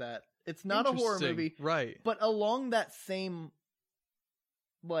slid into that. It's not a horror movie. Right. But along that same,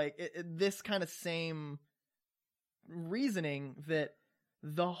 like, this kind of same reasoning that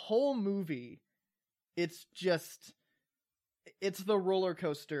the whole movie, it's the roller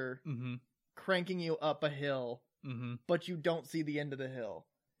coaster mm-hmm. cranking you up a hill, mm-hmm. but you don't see the end of the hill.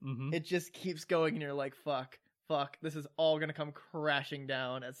 Mm-hmm. It just keeps going and you're like, fuck, this is all going to come crashing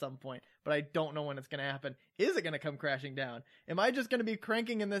down at some point, but I don't know when it's going to happen. Is it going to come crashing down? Am I just going to be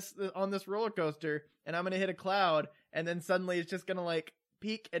cranking on this roller coaster and I'm going to hit a cloud and then suddenly it's just going to like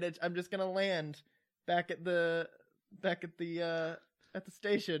peak and I'm just going to land back at the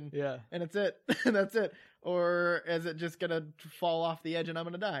station. Yeah. And it's it. That's it. Or is it just going to fall off the edge and I'm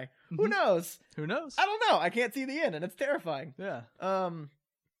going to die? Mm-hmm. Who knows? Who knows? I don't know. I can't see the end and it's terrifying. Yeah.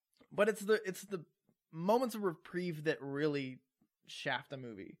 But it's the moments of reprieve that really shaft the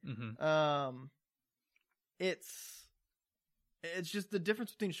movie. Mm-hmm. It's just the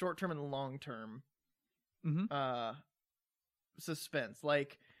difference between short-term and long-term mm-hmm. Suspense.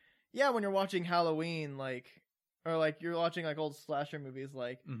 Like, yeah, when you're watching Halloween, or you're watching like old slasher movies,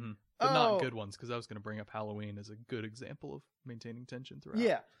 like, mm-hmm. But not good ones, because I was going to bring up Halloween as a good example of maintaining tension throughout.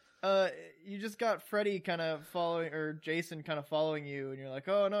 Yeah. You just got Freddy kind of following, or Jason kind of following you, and you're like,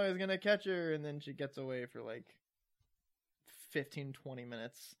 oh no, he's gonna catch her, and then she gets away for like 15-20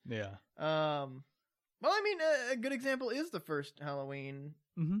 minutes. Yeah. Well, I mean, a good example is the first Halloween.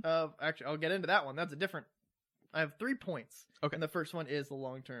 Mm-hmm. Actually, I'll get into that one. That's a different. I have 3 points. Okay. And the first one is the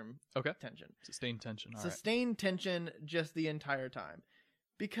long-term tension. Sustained tension. All Sustained tension just the entire time.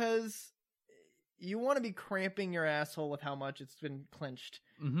 Because you want to be cramping your asshole with how much it's been clenched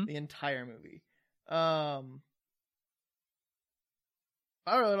mm-hmm. the entire movie. I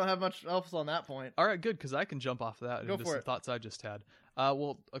really don't have much else on that point. All right, good, because I can jump off of that Go into for some it. thoughts I just had.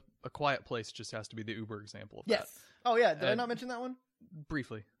 Well, a Quiet Place just has to be the uber example of yes. Oh yeah, did I And- not mention that one?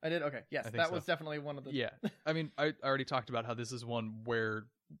 Briefly. I did. Okay, yes, I think that so. was definitely one of the. Yeah. I mean, I already talked about how this is one where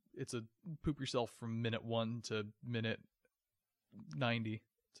it's a poop yourself from minute 1 to minute 90.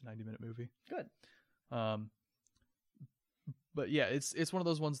 It's a 90-minute movie. Good. But yeah, it's one of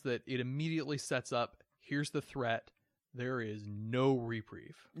those ones that it immediately sets up. Here's the threat. There is no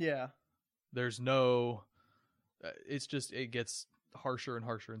reprieve. Yeah. There's no. It's just it gets harsher and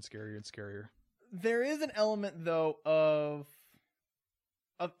harsher and scarier and scarier. There is an element though of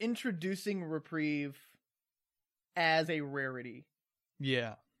introducing reprieve as a rarity.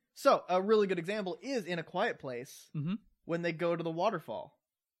 Yeah. So a really good example is in A Quiet Place Mhm. when they go to the waterfall.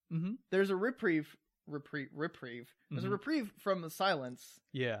 Mm-hmm. There's a reprieve. There's a Mhm. reprieve from the silence,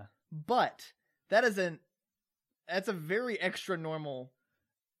 Yeah. but that's a very extra normal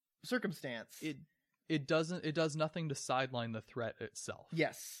circumstance. It does nothing to sideline the threat itself.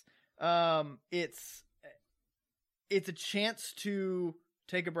 Yes. It's a chance to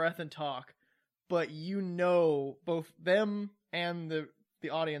take a breath and talk, but both them and the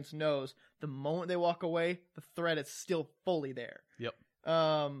audience knows the moment they walk away, the threat is still fully there. Yep.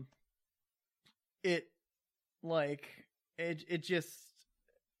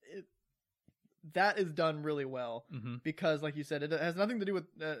 That is done really well Mm-hmm. because, like you said, it has nothing to do with.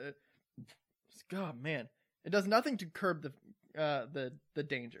 God, man, it does nothing to curb the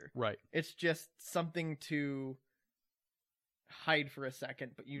danger. Right. It's just something to hide for a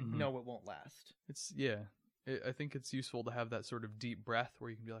second, but you Mhm. know it won't last. I think it's useful to have that sort of deep breath where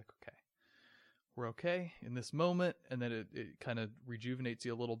you can be like, okay, we're okay in this moment, and then it kind of rejuvenates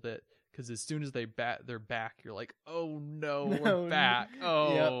you a little bit, because as soon as they're back, you're like, oh no, No. we're back.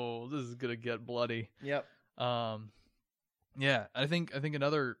 Oh, This is gonna get bloody. Yep. Yeah, I think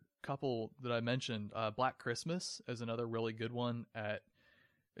another couple that I mentioned, Black Christmas is another really good one.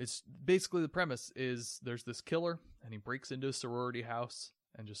 It's basically the premise is there's this killer and he breaks into a sorority house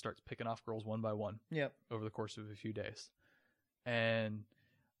and just starts picking off girls one by one Yep. over the course of a few days. And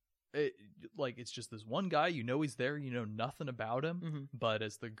it's just this one guy, he's there, nothing about him. Mhm. But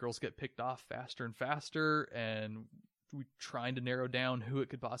as the girls get picked off faster and faster, and we trying to narrow down who it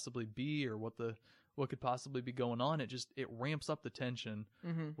could possibly be or what could possibly be going on, it ramps up the tension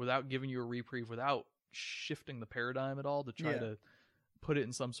Mm-hmm. without giving you a reprieve, without shifting the paradigm at all to try Yeah. to put it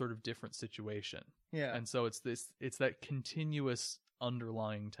in some sort of different situation. Yeah. And so it's that continuous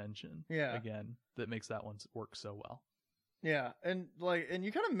underlying tension Yeah. again that makes that one work so well. Yeah, and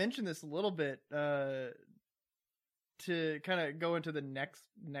you kind of mentioned this a little bit to kind of go into the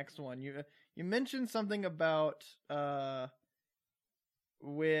next one. You mentioned something about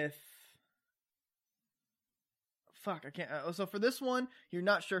with I can't. So for this one, you're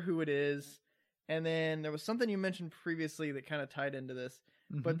not sure who it is, and then there was something you mentioned previously that kind of tied into this.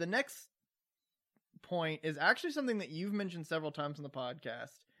 But the next point is actually something that you've mentioned several times in the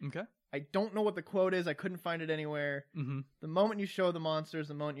podcast. Okay. I don't know what the quote is. I couldn't find it anywhere. Mm-hmm. The moment you show the monsters,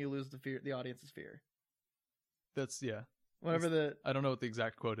 the moment you lose the audience's fear. That's Whatever I don't know what the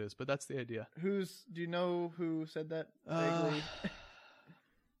exact quote is, but that's the idea. do you know who said that vaguely?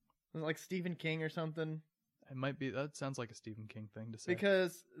 Was it like Stephen King or something? It might be. That sounds like a Stephen King thing to say.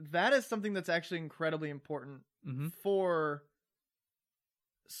 Because that is something that's actually incredibly important Mm-hmm. for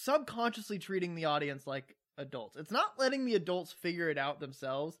subconsciously treating the audience like adults. It's not letting the adults figure it out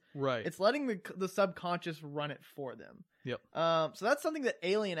themselves. Right. It's letting the subconscious run it for them. Yep. So that's something that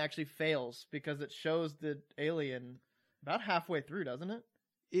Alien actually fails because it shows the alien about halfway through, doesn't it?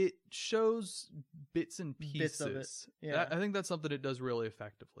 It shows bits and pieces. Bits of it, yeah. I think that's something it does really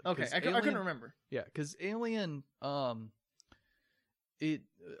effectively. Okay, 'Cause I couldn't remember. Yeah, because Alien,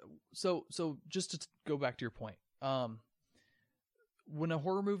 so just to go back to your point, when a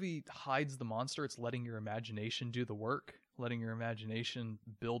horror movie hides the monster, it's letting your imagination do the work, letting your imagination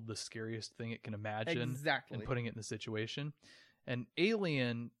build the scariest thing it can imagine, Exactly. and putting it in the situation. And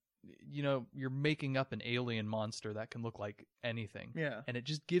Alien, you're making up an alien monster that can look like anything. Yeah. And it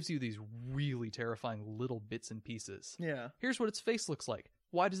just gives you these really terrifying little bits and pieces. Yeah. Here's what its face looks like.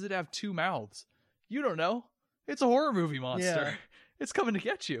 Why does it have 2 mouths? You don't know. It's a horror movie monster. Yeah. It's coming to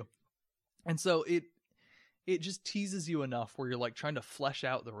get you. And so it just teases you enough where you're like trying to flesh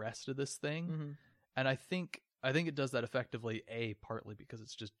out the rest of this thing. Mm-hmm. And I think it does that effectively, partly because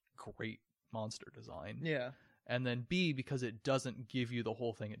it's just great monster design. Yeah. And then B, because it doesn't give you the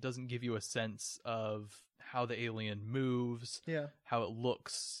whole thing. It doesn't give you a sense of how the alien moves, Yeah. how it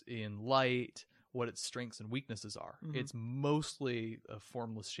looks in light, what its strengths and weaknesses are. Mhm. It's mostly a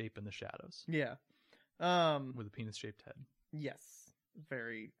formless shape in the shadows Yeah. with a penis-shaped head. Yes.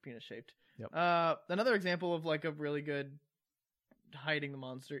 Very penis shaped. Yep. Another example of like a really good hiding the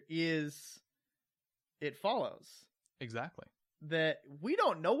monster is It Follows. Exactly. that we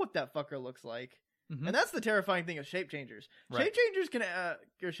don't know what that fucker looks like. Mhm. And that's the terrifying thing of shape changers. Right. Shape changers can,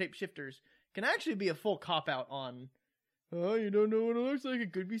 or shape shifters can actually be a full cop out on, oh, you don't know what it looks like.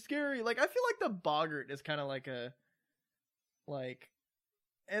 It could be scary. Like, I feel like the boggart is kind of like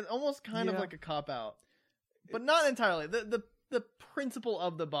it's almost kind of Yeah. like a cop out, but not entirely. The principle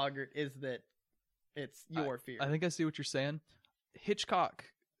of the boggart is that it's your fear. I think I see what you're saying. Hitchcock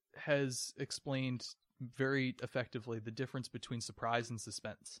has explained very effectively the difference between surprise and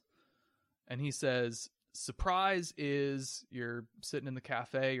suspense. And he says, surprise is you're sitting in the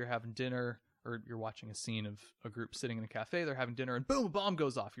cafe, you're having dinner, or you're watching a scene of a group sitting in a cafe, they're having dinner, and boom, a bomb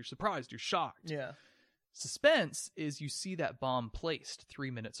goes off. You're surprised, you're shocked. Yeah. Suspense is you see that bomb placed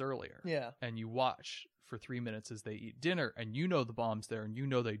 3 minutes earlier. Yeah. And you watch for 3 minutes as they eat dinner, and you know the bomb's there, and you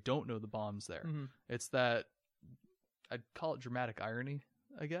know they don't know the bomb's there. Mhm. It's that, I'd call it dramatic irony,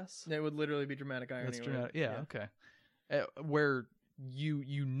 I guess. It would literally be dramatic irony. That's dramatic. Yeah, okay. Where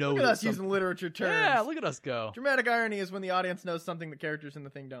you know Look at that us using literature terms. Yeah, look at us go. Dramatic irony is when the audience knows something the characters in the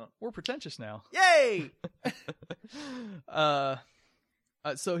thing don't. We're pretentious now. Yay!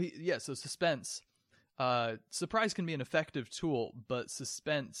 So suspense. Surprise can be an effective tool, but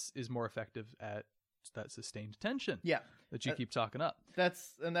suspense is more effective at that sustained tension. Yeah. That you keep talking up.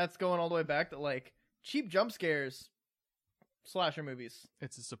 That's going all the way back to like cheap jump scares, slasher movies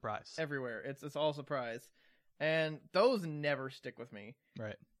It's a surprise. everywhere. It's all surprise, and those never stick with me.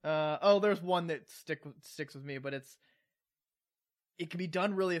 Right. There's one that sticks with me, but it can be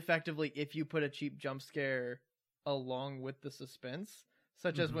done really effectively if you put a cheap jump scare along with the suspense,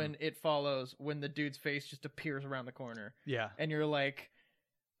 such as Mhm. when it follows when the dude's face just appears around the corner, Yeah. and you're like,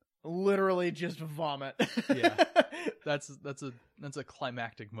 literally just vomit. Yeah. That's a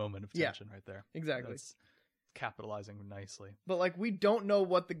climactic moment of Yeah. tension right there. Exactly. That's capitalizing nicely. But like, we don't know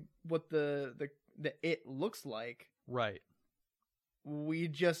what the it looks like. Right. We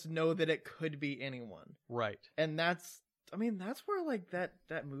just know that it could be anyone, Right. and that's where like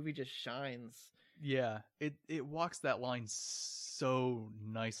that movie just shines. Yeah. It walks that line so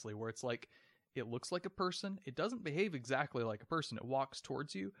nicely where it's like it looks like a person. It doesn't behave exactly like a person. It walks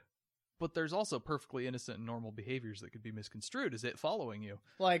towards you, but there's also perfectly innocent and normal behaviors that could be misconstrued as it following you.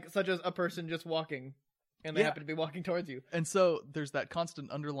 Like, such as a person just walking, and they Yeah. happen to be walking towards you. And so there's that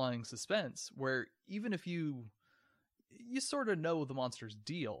constant underlying suspense where even if you sort of know the monster's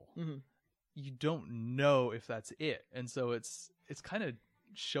deal, Mhm. you don't know if that's it. And so it's kind of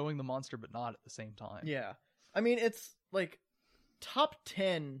showing the monster but not at the same time. Yeah. I mean, it's like top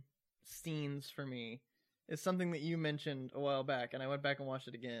 10 scenes for me is something that you mentioned a while back, and I went back and watched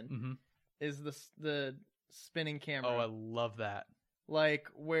it again. Mhm. Is the spinning camera. Oh, I love that. Like,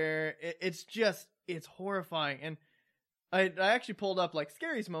 where it's horrifying. And I actually pulled up like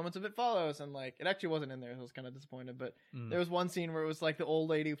scariest moments of It Follows, and like it actually wasn't in there. So I was kind of disappointed, but there was one scene where it was like the old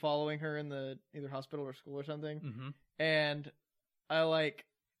lady following her in the either hospital or school or something. Mm-hmm. And I like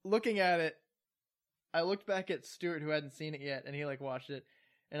looking at it. I looked back at Stuart, who hadn't seen it yet, and he like watched it,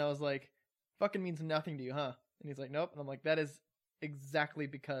 and I was like, "Fucking means nothing to you, huh?" And he's like, "Nope." And I'm like, "That is exactly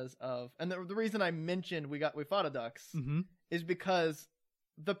because of." And the reason I mentioned we fought a ducks Mm-hmm. is because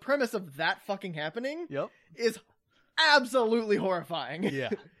the premise of that fucking happening Yep. is absolutely horrifying. Yeah.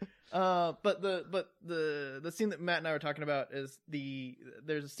 But the scene that Matt and I were talking about is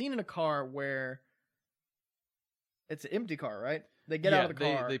there's a scene in a car where it's an empty car, right? They get out of the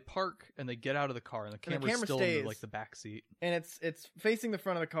car. They park and they get out of the car, and the camera's camera still stays. in like the back seat. and it's facing the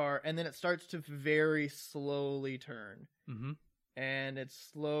front of the car, and then it starts to very slowly turn. Mm-hmm. And it's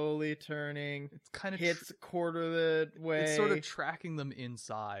slowly turning. It's kind of Hits a quarter of the way. it's sort of tracking them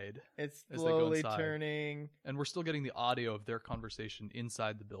inside, It's as they go slowly inside. turning. and we're still getting the audio of their conversation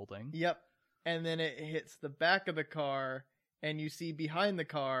inside the building. Yep. And then it hits the back of the car, and you see behind the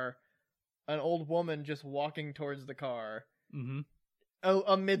car an old woman just walking towards the car. Mm-hmm.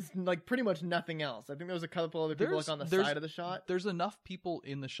 Amidst like pretty much nothing else. I think there was a couple other people like on the side of the shot. There's enough people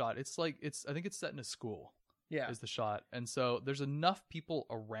in the shot. It's like I think it's set in a school. Yeah. Is the shot, and so there's enough people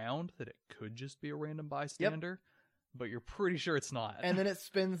around that it could just be a random bystander, but you're pretty sure it's not. And then it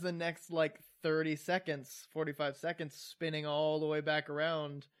spins the next like 30 seconds, 45 seconds, spinning all the way back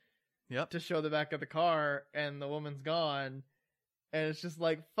around yep. to show the back of the car, and the woman's gone. And it's just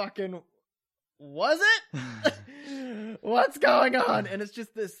like, fucking, was it? What's going on? And it's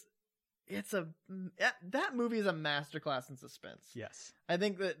just this, that movie is a masterclass in suspense. Yes. I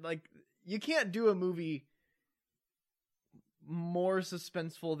think that, like, you can't do a movie more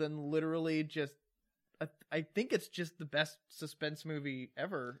suspenseful than literally just, I think it's just the best suspense movie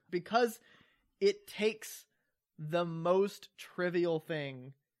ever, because it takes the most trivial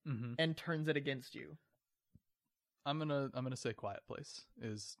thing Mm-hmm. and turns it against you. I'm gonna say Quiet Place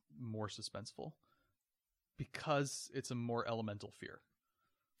is more suspenseful because it's a more elemental fear.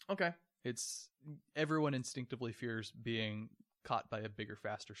 Okay. It's everyone instinctively fears being caught by a bigger,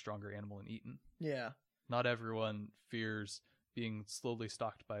 faster, stronger animal and eaten. Yeah. Not everyone fears being slowly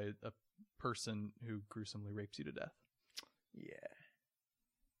stalked by a person who gruesomely rapes you to death. Yeah.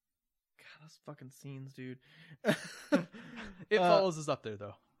 God, those fucking scenes, dude. It Follows us up there,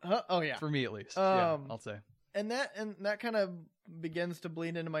 though. Oh yeah. For me, at least. Yeah, I'll say. And that kind of begins to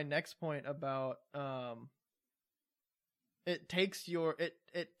bleed into my next point about it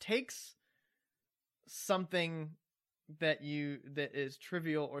takes something that is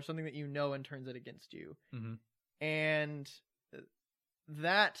trivial or something that you know and turns it against you. Mm-hmm. And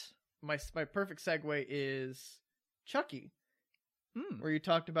that my perfect segue is Chucky, where you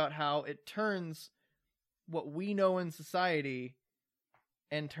talked about how it turns what we know in society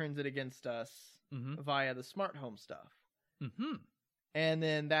and turns it against us via the smart home stuff. Mm-hmm. And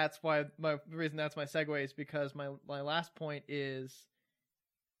then that's why the reason that's my segue is because my last point is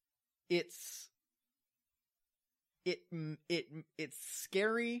it's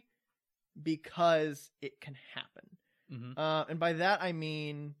scary because it can happen. Mm-hmm. And by that I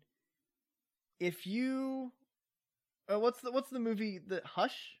mean, if you what's the movie, the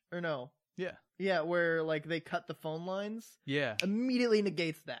Hush, or no? Yeah, where like they cut the phone lines. Yeah. Immediately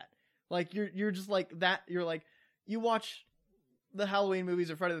negates that. Like you're just like that. You're like, you watch the Halloween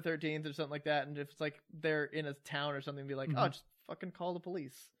movies or Friday the 13th or something like that, and if it's like they're in a town or something, be like, oh, just fucking call the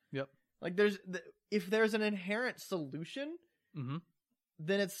police. Yep. Like if there's an inherent solution,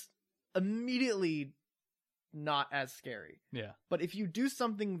 then it's immediately not as scary. Yeah. But if you do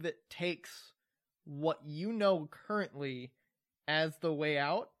something that takes what you know currently as the way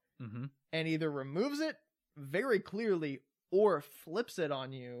out and either removes it very clearly or flips it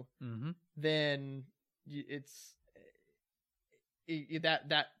on you, then it's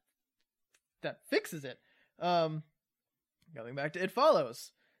that fixes it. Going back to It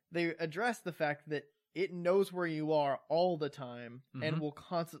Follows, they address the fact that it knows where you are all the time and will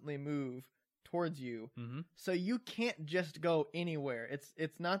constantly move towards you. So you can't just go anywhere.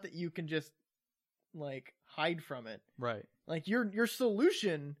 It's not that you can just like hide from it. Right. Like your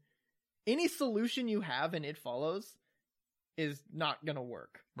solution, any solution you have in It Follows is not going to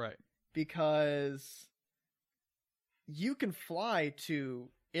work. Right. Because you can fly to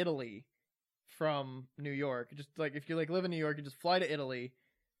Italy from New York. Just like if you like live in New York, you just fly to Italy.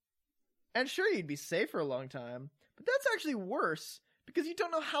 And sure, you'd be safe for a long time, but that's actually worse because you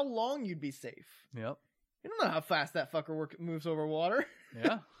don't know how long you'd be safe. Yep. You don't know how fast that fucker moves over water.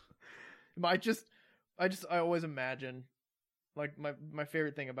 Yeah. I always imagine, like my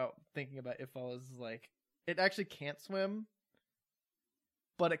favorite thing about thinking about It Follows is like, it actually can't swim,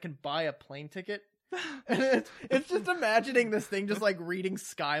 but it can buy a plane ticket. And it's just imagining this thing just like reading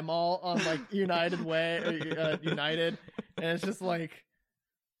Sky Mall on like United Way or United, and it's just like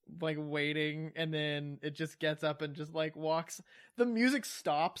waiting, and then it just gets up and just like walks. The music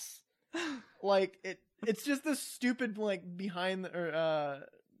stops, like it's just this stupid like behind or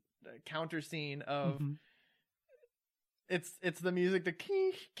counter scene of it's the music, the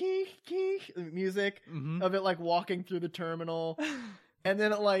keek music of it like walking through the terminal, and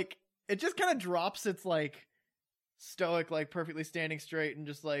then it just kind of drops its like stoic, like perfectly standing straight and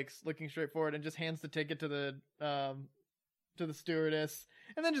just like looking straight forward, and just hands the ticket to the stewardess,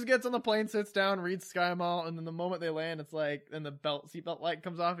 and then just gets on the plane, sits down, reads Sky Mall, and then the moment they land, it's like, and the seatbelt light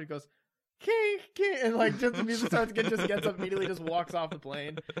comes off, and he goes, key, and like just the music starts again, just gets up immediately, just walks off the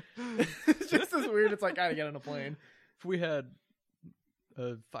plane. It's just this weird, it's like, gotta get on a plane. If we had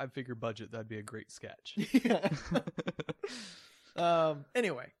a 5-figure budget, that'd be a great sketch. Yeah.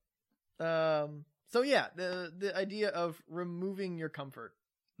 Anyway. So yeah, the idea of removing your comfort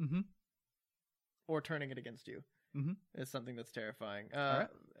or turning it against you is something that's terrifying. Right.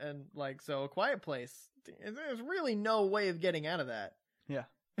 And like, so A Quiet Place, there's really no way of getting out of that. Yeah.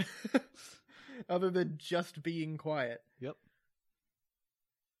 Other than just being quiet. Yep.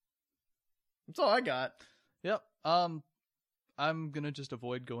 That's all I got. Yep. I'm gonna just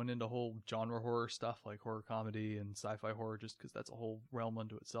avoid going into whole genre horror stuff like horror comedy and sci-fi horror, just because that's a whole realm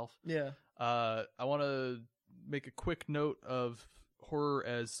unto itself. Yeah. I want to make a quick note of horror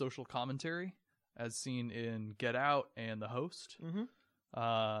as social commentary, as seen in Get Out and The Host.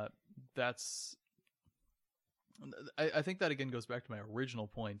 That's. I think that again goes back to my original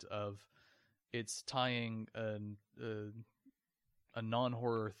point of it's tying a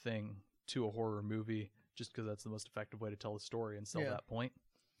non-horror thing to a horror movie, just because that's the most effective way to tell a story and sell that point.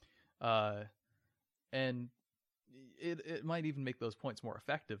 And it might even make those points more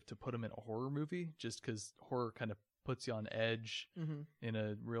effective to put them in a horror movie, just because horror kind of puts you on edge Mm-hmm. in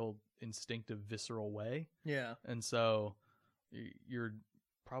a real instinctive, visceral way. Yeah. And so you're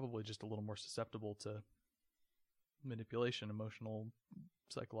probably just a little more susceptible to manipulation, emotional,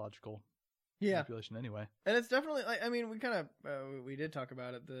 psychological Yeah. manipulation anyway. And it's definitely like, I mean, we kind of we did talk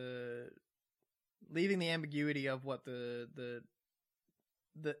about it, the leaving the ambiguity of what the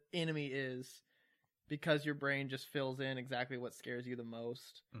enemy is, because your brain just fills in exactly what scares you the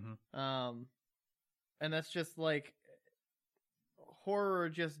most. Mm-hmm. And that's just like horror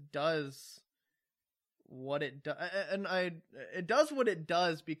just does what it does, and it does what it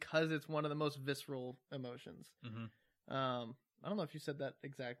does because it's one of the most visceral emotions. Mm-hmm. I don't know if you said that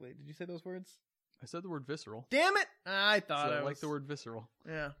exactly. Did you say those words? I said the word visceral. Damn it! I thought So I I was... like the word visceral.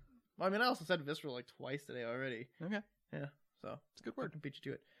 Yeah. Well, I mean, I also said visceral like twice today already. Okay. Yeah. So It's a good word. fucking beat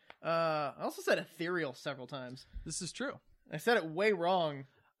you to it. I also said ethereal several times. This is true. I said it way wrong.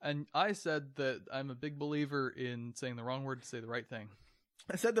 And I said that I'm a big believer in saying the wrong word to say the right thing.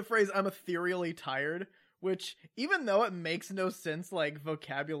 I said the phrase "I'm ethereally tired," which, even though it makes no sense, like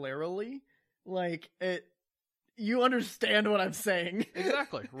vocabularily, like it, you understand what I'm saying.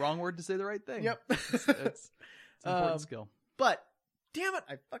 Exactly. Wrong word to say the right thing. Yep. It's an important skill. But damn it,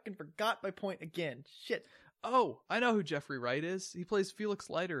 I fucking forgot my point again. Shit. Oh, I know who Jeffrey Wright is. He plays Felix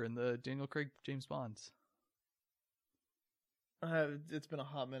Leiter in the Daniel Craig James Bonds. It's been a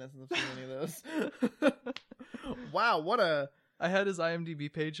hot minute since I've seen any of those. Wow, what a... I had his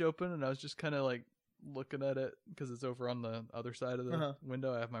IMDb page open and I was just kind of like looking at it because it's over on the other side of the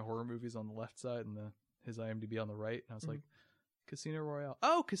window. I have my horror movies on the left side and his IMDb on the right. And I was like, Casino Royale.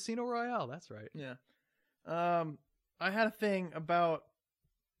 Oh, Casino Royale. That's right. Yeah. I had a thing about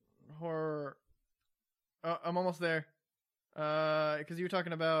horror. I'm almost there. Because you were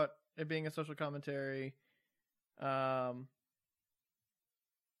talking about it being a social commentary.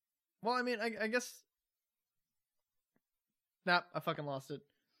 Well, I mean, I guess... Nah, I fucking lost it.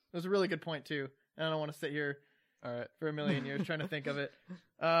 It was a really good point, too. And I don't want to sit here All right. for a million years trying to think of it.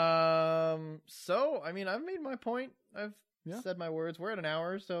 So, I mean, I've made my point. I've said my words. We're at an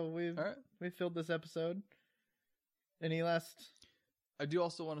hour, so we've filled this episode. Any last... I do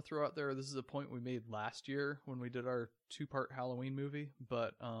also want to throw out there, this is a point we made last year when we did our 2-part Halloween movie,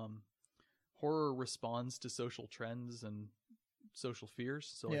 but horror responds to social trends and social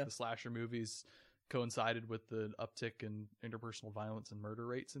fears. So like the slasher movies coincided with the uptick in interpersonal violence and murder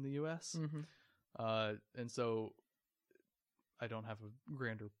rates in the US. Mm-hmm. And so I don't have a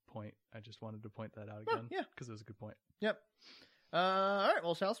grander point. I just wanted to point that out again. Because it was a good point. Yep. All right.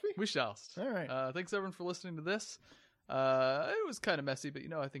 Well, shall we? We shall. All right. Thanks everyone for listening to this. It was kind of messy, but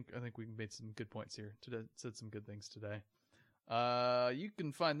I think we made some good points here today. Said some good things today. You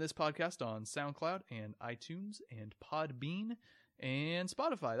can find this podcast on SoundCloud and iTunes and Podbean and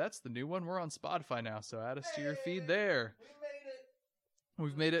Spotify. That's the new one. We're on Spotify now, so add us to your feed there.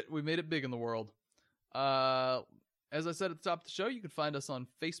 We made it big in the world. As I said at the top of the show, you can find us on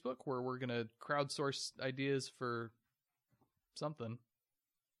Facebook, where we're gonna crowdsource ideas for something.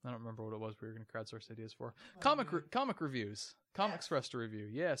 I don't remember what it was we were going to crowdsource ideas for. Comic reviews. Comics for us to review.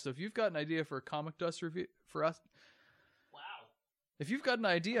 Yeah, so if you've got an idea for a comic to us review for us... Wow. If you've got an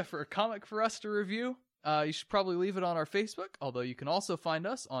idea for a comic for us to review, you should probably leave it on our Facebook, although you can also find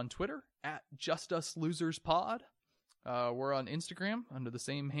us on Twitter at JustUsLosersPod. We're on Instagram under the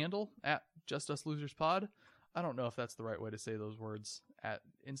same handle, at JustUsLosersPod. I don't know if that's the right way to say those words. At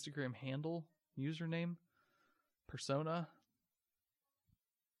Instagram handle, username, persona...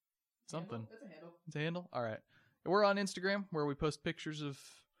 something. It's a handle. It's a handle? All right. We're on Instagram, where we post pictures of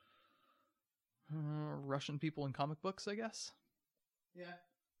Russian people in comic books, I guess. Yeah.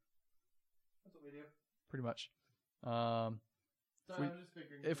 That's what we do. Pretty much. Sorry, I'm just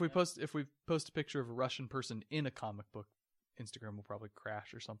figuring. If we post a picture of a Russian person in a comic book, Instagram will probably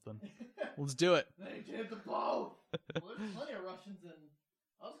crash or something. Let's do it. They did the both. Well, there's plenty of Russians in.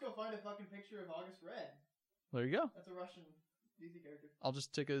 I'll just go find a fucking picture of August Red. There you go. That's a Russian DC character. I'll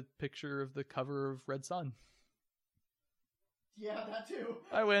just take a picture of the cover of Red Sun. Yeah, that too.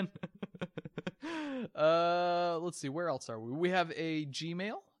 I win. Let's see, where else are we? We have a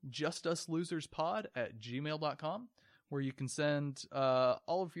Gmail, justusloserspod@gmail.com, where you can send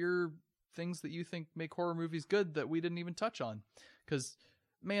all of your things that you think make horror movies good that we didn't even touch on. Because,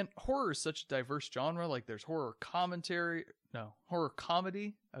 man, horror is such a diverse genre. Like, there's horror comedy.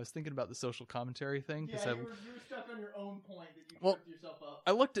 I was thinking about the social commentary thing. Yeah, you were stuck on your own point that you tripped yourself up.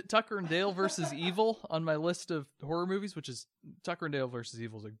 I looked at Tucker and Dale versus Evil on my list of horror movies, which is Tucker and Dale versus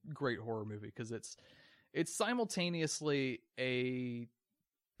Evil is a great horror movie because it's simultaneously a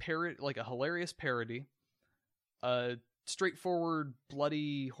hilarious parody, a straightforward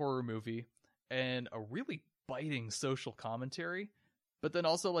bloody horror movie, and a really biting social commentary, but then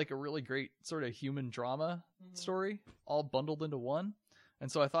also like a really great sort of human drama story all bundled into one.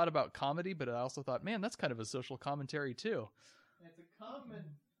 And so I thought about comedy, but I also thought, man, that's kind of a social commentary too. It's a common...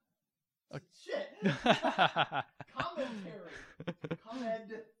 A- Shit! Commentary.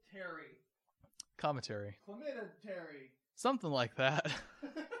 Commentary. Clementary. Something like that.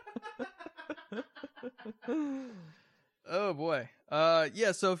 Oh boy.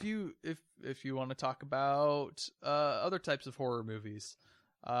 Yeah, so if you want to talk about other types of horror movies,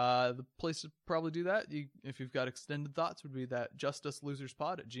 the place to probably do that, if you've got extended thoughts, would be that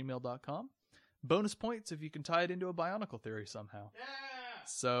justuslosers.pod@gmail.com. Bonus points if you can tie it into a Bionicle theory somehow. Yeah!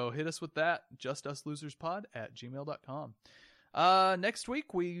 So hit us with that, justuslosers.pod@gmail.com. Next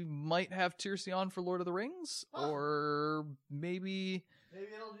week we might have Tirsi on for Lord of the Rings, or maybe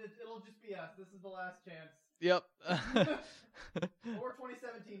it'll just be us. This is the last chance. Yep. Or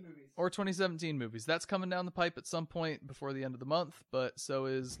 2017 movies. Or 2017 movies. That's coming down the pipe at some point before the end of the month, but so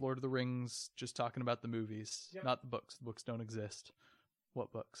is Lord of the Rings, just talking about the movies, not the books. The books don't exist.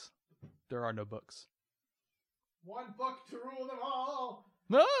 What books? There are no books. One book to rule them all.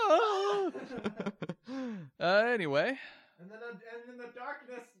 No. Anyway. And then in the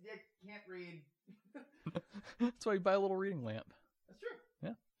darkness, you can't read. That's why you buy a little reading lamp. That's true. Yeah.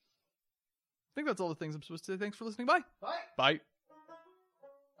 I think that's all the things I'm supposed to say. Thanks for listening. Bye. Bye. Bye.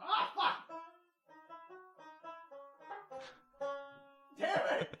 Ah, fuck!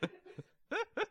 Damn it!